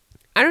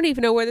 I don't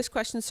even know where this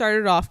question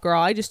started off,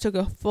 girl. I just took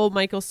a full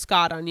Michael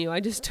Scott on you. I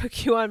just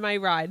took you on my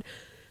ride.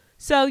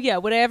 So yeah,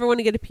 would I ever want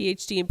to get a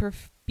PhD and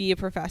be a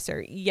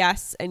professor?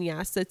 Yes and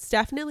yes. That's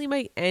definitely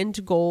my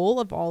end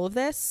goal of all of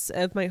this,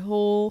 of my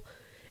whole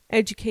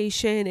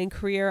education and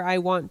career. I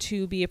want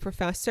to be a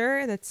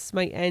professor. That's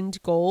my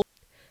end goal.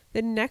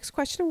 The next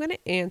question I'm going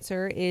to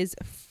answer is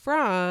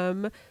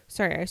from,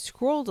 I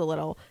scrolled a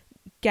little,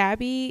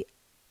 Gabby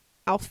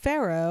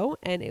Alfaro,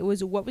 and it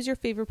was, what was your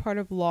favorite part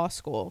of law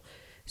school?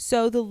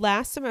 So the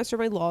last semester of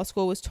my law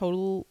school was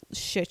total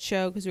shit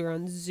show because we were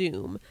on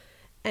Zoom.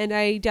 And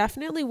I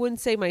definitely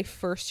wouldn't say my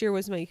first year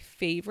was my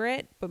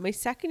favorite, but my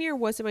second year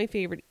wasn't my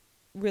favorite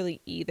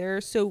really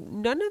either. So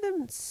none of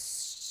them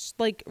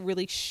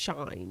really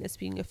shine as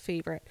being a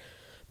favorite.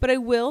 But I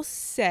will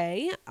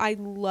say I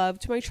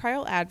loved my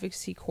trial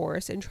advocacy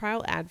course, and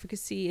trial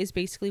advocacy is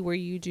basically where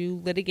you do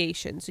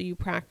litigation. So you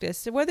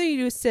practice, whether you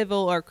do a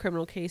civil or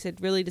criminal case, it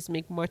really doesn't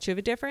make much of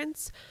a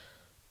difference.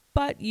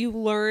 but you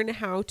learn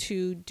how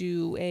to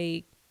do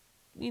a,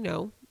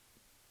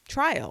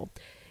 trial.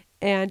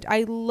 And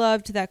I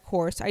loved that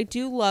course. I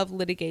do love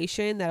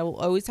litigation. That will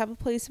always have a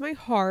place in my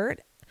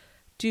heart.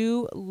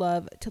 Do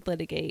love to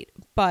litigate,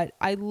 but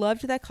I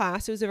loved that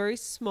class. It was a very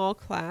small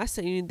class.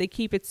 I mean, they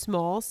keep it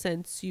small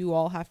since you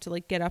all have to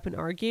like get up and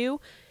argue.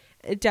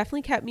 It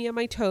definitely kept me on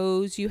my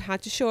toes. You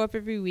had to show up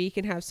every week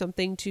and have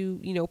something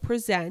to,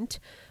 present.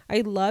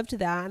 I loved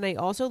that. And I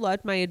also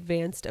loved my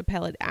advanced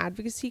appellate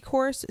advocacy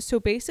course.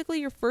 So basically,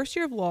 your first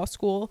year of law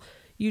school,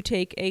 you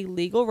take a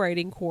legal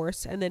writing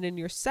course. And then in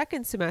your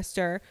second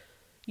semester,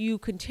 you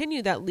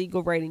continue that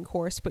legal writing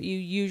course, but you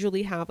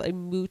usually have a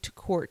moot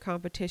court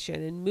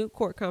competition. And moot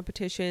court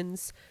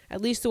competitions,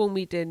 at least the one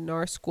we did in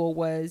our school,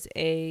 was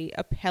a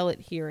appellate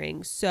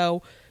hearing.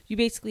 So you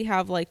basically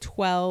have like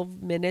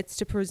 12 minutes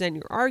to present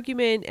your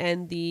argument,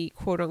 and the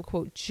quote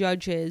unquote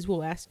judges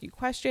will ask you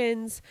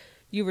questions.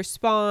 You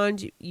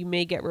respond, you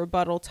may get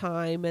rebuttal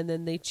time, and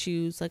then they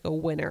choose like a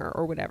winner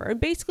or whatever. And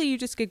basically you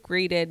just get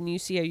graded and you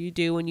see how you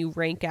do and you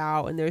rank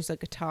out, and there's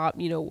like a top,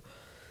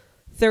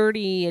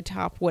 30, a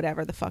top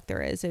whatever the fuck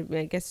there is. I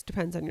guess it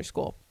depends on your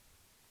school.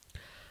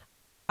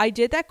 I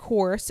did that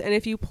course, and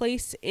if you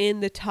place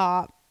in the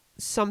top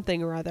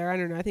something or other, I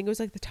don't know, I think it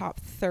was like the top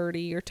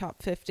 30 or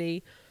top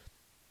 50,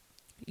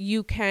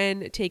 you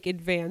can take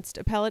advanced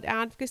appellate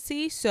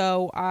advocacy.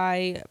 So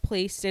I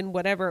placed in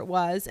whatever it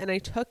was and I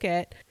took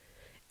it.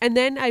 And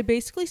then I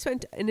basically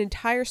spent an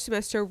entire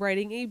semester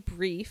writing a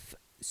brief.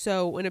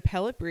 So an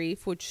appellate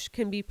brief, which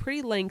can be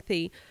pretty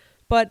lengthy,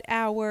 but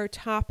our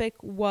topic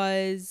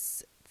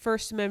was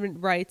First Amendment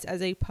rights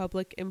as a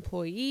public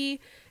employee.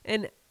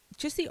 And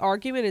just the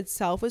argument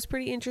itself was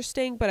pretty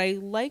interesting, but I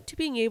liked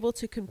being able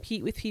to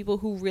compete with people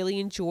who really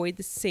enjoyed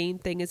the same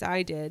thing as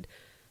I did.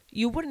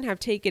 You wouldn't have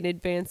taken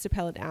advanced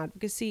appellate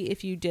advocacy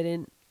if you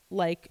didn't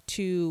like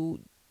to,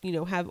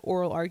 have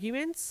oral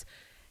arguments.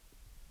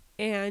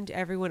 And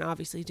everyone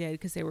obviously did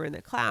because they were in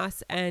the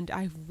class, and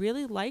I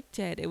really liked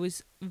it. It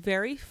was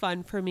very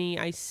fun for me.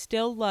 I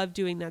still love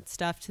doing that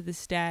stuff to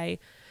this day.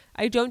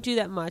 I don't do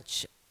that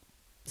much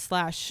 /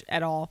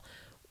 at all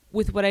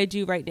with what I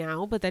do right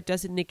now, but that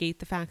doesn't negate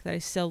the fact that I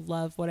still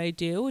love what I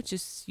do. It's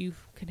just you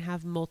can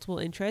have multiple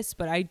interests,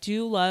 but I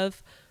do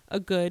love a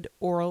good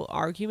oral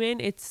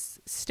argument. It's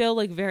still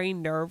like very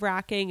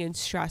nerve-wracking and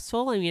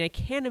stressful. I mean, I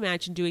can't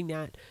imagine doing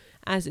that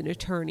as an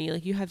attorney.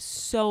 Like, you have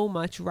so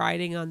much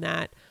riding on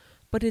that,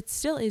 but it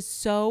still is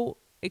so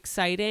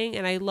exciting.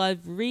 And I love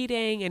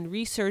reading and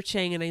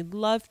researching, and I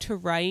love to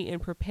write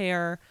and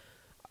prepare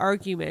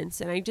arguments.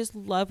 And I just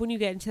love when you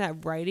get into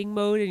that writing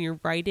mode and you're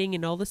writing,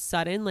 and all of a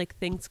sudden like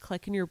things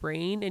click in your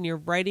brain and you're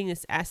writing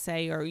this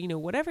essay or,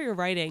 whatever you're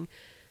writing.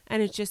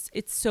 And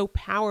it's so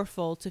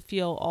powerful to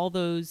feel all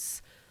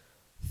those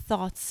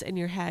thoughts in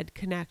your head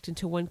connect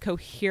into one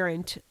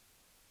coherent,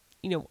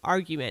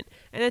 argument.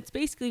 And that's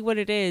basically what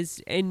it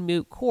is in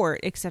moot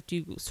court, except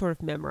you sort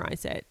of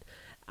memorize it.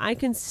 I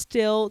can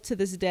still to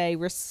this day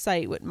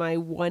recite what my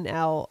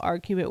 1L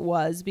argument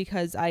was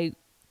because I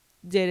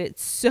did it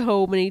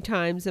so many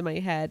times in my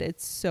head.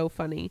 It's so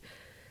funny.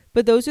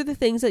 But those are the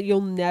things that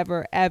you'll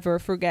never, ever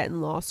forget in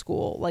law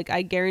school. Like,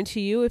 I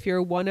guarantee you, if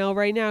you're a 1L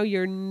right now,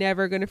 you're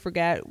never going to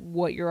forget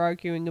what you're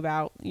arguing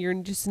about. You're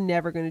just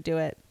never going to do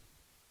it.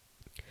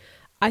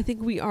 I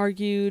think we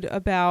argued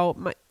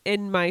about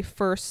in my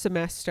first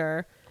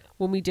semester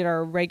when we did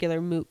our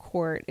regular moot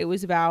court. It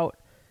was about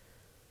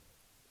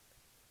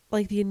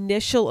like the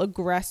initial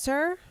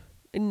aggressor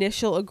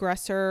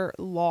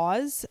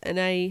laws. And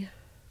I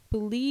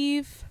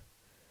believe,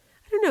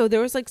 I don't know,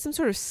 there was like some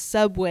sort of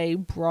subway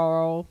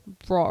brawl.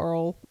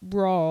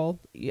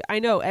 I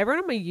know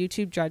everyone on my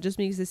YouTube judges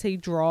me because they say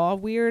draw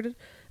weird.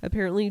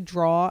 Apparently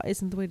draw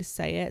isn't the way to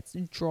say it.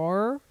 It's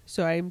drawer.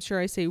 So I'm sure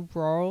I say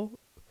brawl.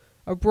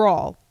 A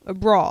brawl.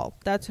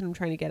 That's what I'm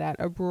trying to get at.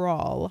 A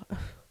brawl.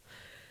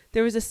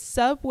 There was a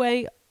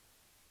subway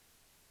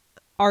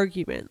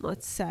argument,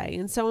 let's say,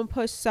 and someone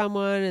pushed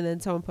someone and then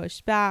someone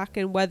pushed back,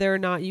 and whether or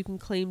not you can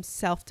claim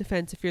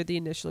self-defense if you're the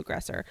initial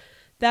aggressor.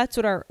 That's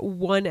what our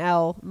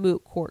 1L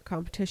moot court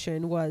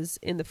competition was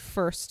in the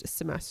first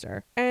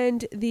semester.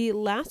 And the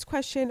last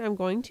question I'm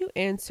going to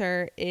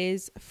answer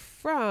is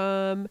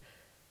from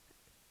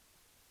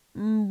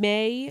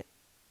May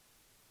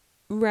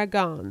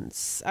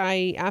Ragans.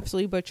 I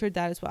absolutely butchered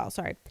that as well.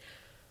 Sorry.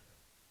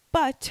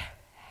 But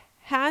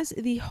has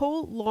the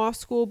whole law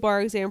school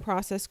bar exam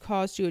process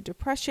caused you a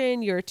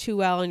depression? You're a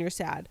 2L and you're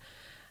sad.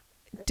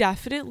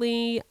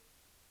 Definitely.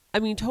 I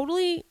mean,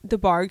 totally, the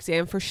bar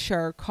exam for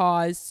sure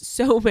caused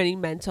so many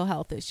mental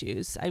health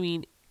issues. I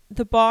mean,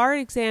 the bar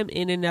exam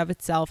in and of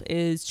itself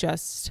is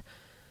just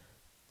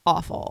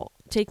awful.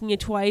 Taking it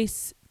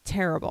twice,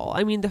 terrible.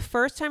 I mean, the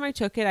first time I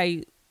took it,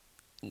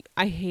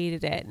 I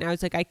hated it. And I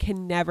was like, I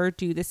can never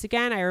do this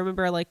again. I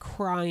remember like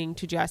crying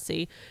to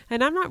Jesse.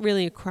 And I'm not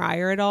really a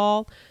crier at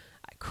all.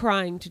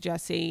 Crying to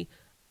Jesse,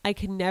 I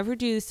can never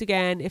do this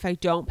again. If I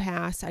don't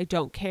pass, I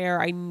don't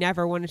care. I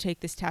never want to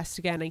take this test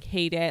again. I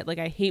hate it. Like,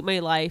 I hate my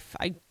life.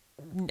 I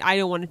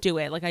don't want to do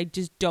it. Like, I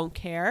just don't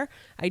care.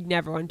 I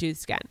never want to do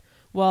this again.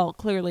 Well,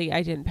 clearly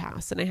I didn't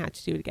pass and I had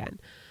to do it again.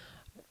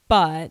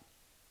 But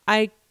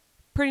I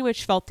pretty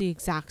much felt the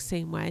exact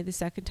same way the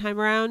second time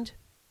around.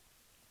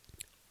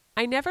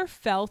 I never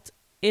felt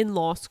in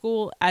law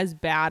school as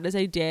bad as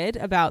I did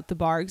about the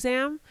bar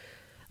exam.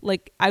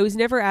 Like, I was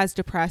never as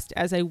depressed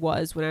as I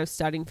was when I was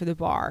studying for the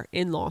bar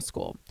in law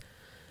school.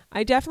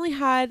 I definitely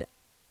had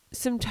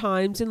some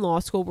times in law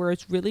school where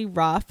it's really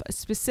rough.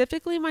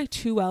 Specifically, my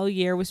 2L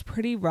year was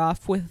pretty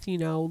rough with,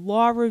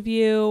 law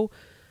review,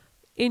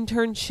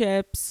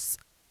 internships,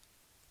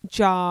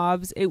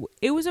 jobs.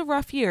 It was a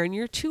rough year. And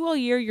your 2L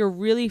year, you're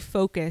really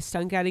focused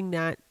on getting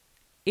that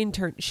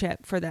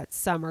internship for that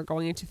summer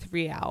going into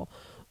 3L,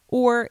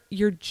 or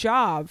your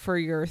job for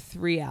your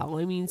 3L.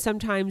 I mean,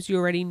 sometimes you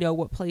already know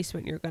what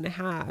placement you're going to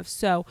have.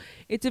 So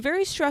it's a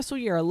very stressful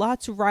year,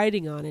 lots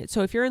riding on it.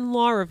 So if you're in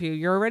law review,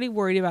 you're already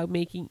worried about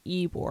making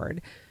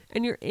e-board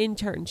and your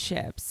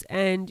internships,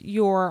 and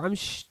you're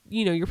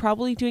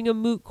probably doing a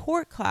moot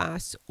court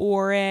class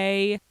or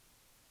a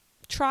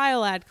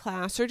trial ad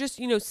class, or just,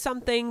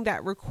 something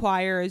that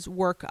requires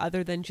work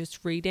other than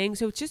just reading.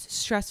 So it's just a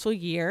stressful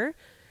year.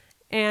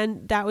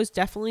 And that was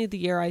definitely the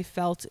year I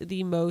felt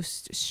the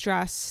most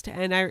stressed.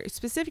 And I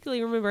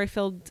specifically remember I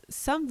filmed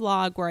some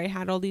vlog where I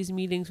had all these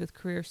meetings with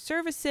career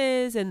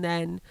services, and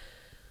then,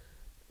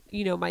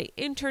 my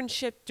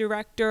internship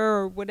director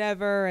or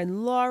whatever,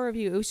 and law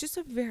review. It was just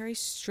a very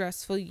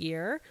stressful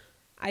year.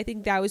 I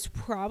think that was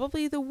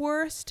probably the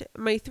worst.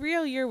 My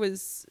 3L year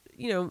was,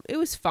 it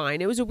was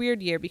fine. It was a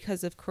weird year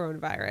because of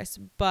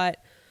coronavirus,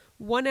 but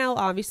 1L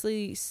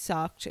obviously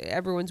sucked.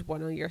 Everyone's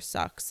 1L year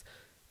sucks.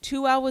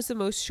 2L was the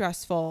most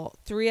stressful.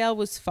 3L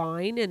was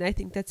fine, and I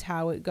think that's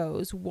how it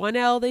goes.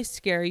 1L, they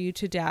scare you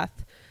to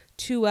death.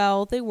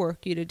 2L, they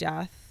work you to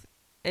death.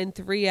 And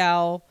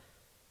 3L,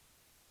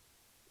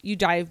 you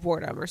die of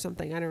boredom or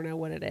something. I don't know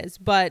what it is.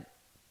 But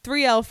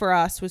 3L for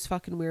us was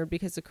fucking weird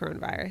because of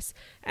coronavirus.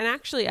 And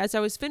actually, as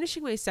I was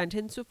finishing my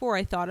sentence before,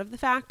 I thought of the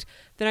fact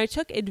that I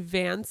took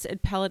advanced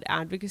appellate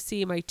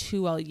advocacy in my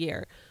 2L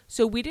year.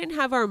 So we didn't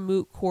have our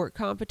moot court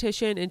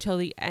competition until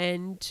the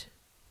end,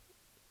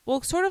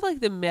 sort of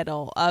like the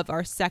middle of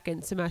our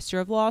second semester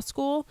of law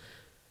school.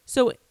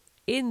 So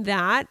in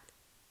that,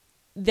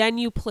 then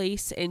you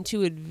place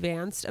into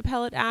advanced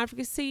appellate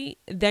advocacy,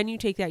 then you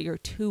take that your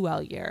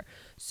 2L year.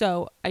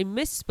 So I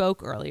misspoke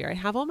earlier. I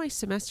have all my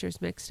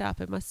semesters mixed up.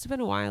 It must have been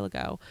a while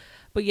ago.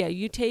 But yeah,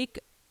 you take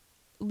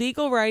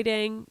legal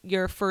writing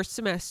your first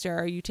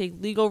semester, you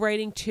take legal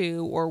writing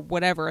 2 or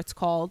whatever it's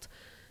called,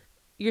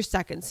 your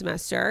second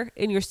semester.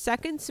 In your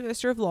second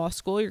semester of law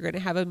school, you're going to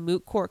have a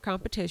moot court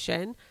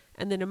competition.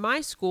 And then in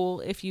my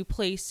school, if you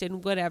placed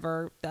in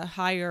whatever, the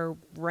higher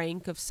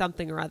rank of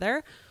something or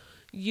other,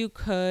 you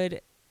could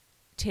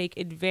take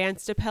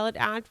advanced appellate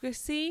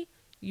advocacy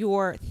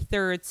your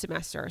third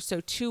semester.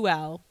 So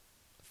 2L,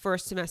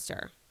 first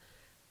semester.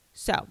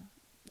 So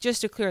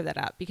just to clear that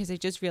up, because I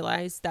just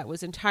realized that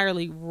was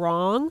entirely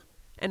wrong.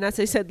 And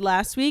as I said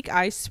last week,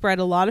 I spread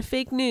a lot of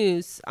fake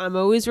news. I'm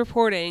always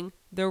reporting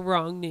the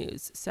wrong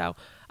news. So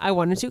I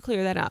wanted to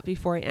clear that up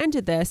before I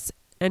ended this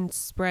and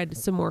spread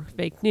some more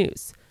fake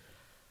news.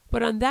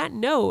 But on that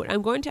note,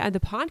 I'm going to end the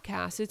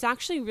podcast. It's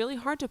actually really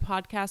hard to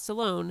podcast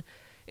alone.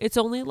 It's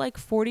only like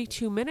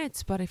 42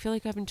 minutes, but I feel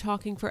like I've been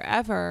talking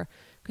forever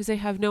because I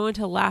have no one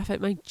to laugh at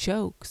my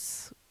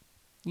jokes.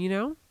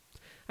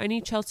 I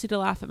need Chelsea to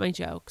laugh at my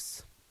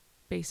jokes,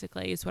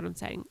 basically, is what I'm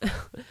saying.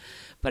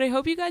 But I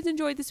hope you guys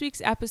enjoyed this week's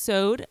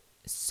episode.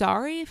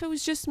 Sorry if it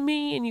was just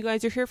me and you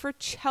guys are here for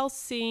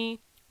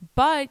Chelsea.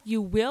 But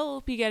you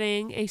will be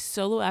getting a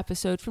solo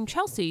episode from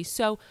Chelsea.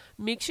 So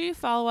make sure you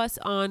follow us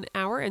on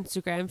our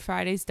Instagram,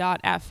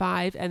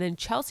 Fridays.at5, and then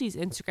Chelsea's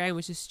Instagram,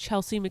 which is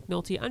Chelsea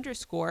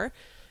McNulty_,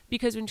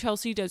 because when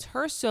Chelsea does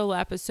her solo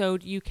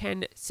episode, you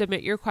can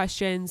submit your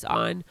questions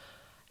on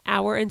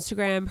our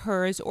Instagram,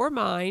 hers or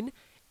mine,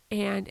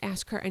 and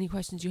ask her any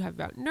questions you have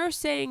about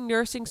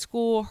nursing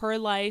school, her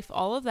life,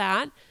 all of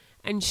that.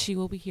 And she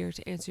will be here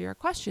to answer your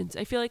questions.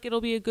 I feel like it'll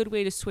be a good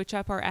way to switch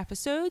up our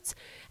episodes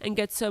and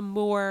get some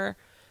more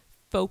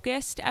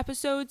focused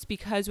episodes,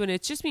 because when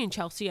it's just me and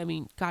Chelsea, I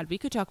mean, God, we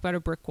could talk about a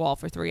brick wall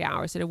for 3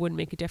 hours and it wouldn't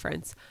make a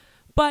difference.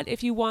 But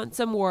if you want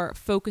some more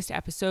focused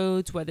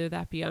episodes, whether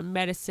that be on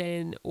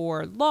medicine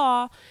or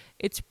law,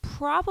 it's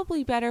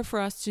probably better for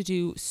us to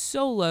do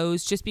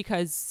solos, just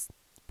because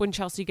when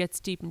Chelsea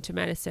gets deep into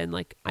medicine,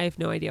 like, I have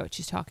no idea what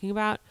she's talking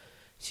about.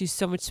 She's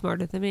so much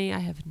smarter than me. I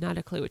have not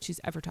a clue what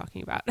she's ever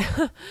talking about.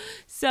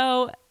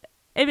 So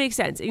it makes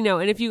sense, and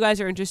if you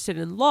guys are interested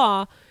in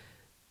law,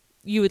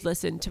 you would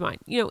listen to mine.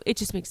 It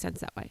just makes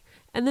sense that way.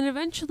 And then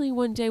eventually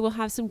one day we'll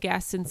have some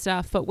guests and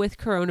stuff, but with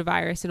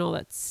coronavirus and all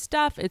that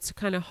stuff, it's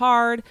kind of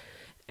hard.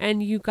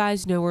 And you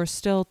guys know we're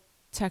still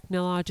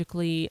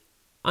technologically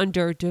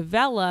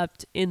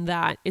underdeveloped in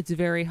that it's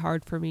very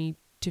hard for me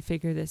to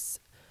figure this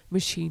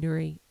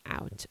machinery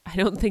out. I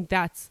don't think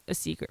that's a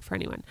secret for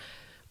anyone.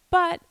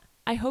 But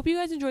I hope you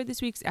guys enjoyed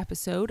this week's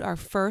episode, our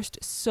first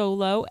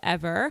solo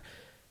ever.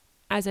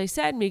 As I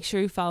said, make sure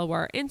you follow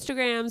our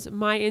Instagrams.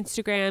 My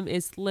Instagram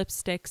is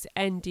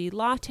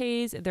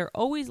lipsticksndlattes. They're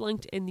always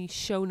linked in the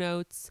show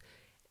notes.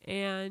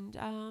 And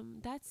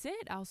that's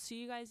it. I'll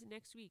see you guys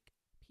next week.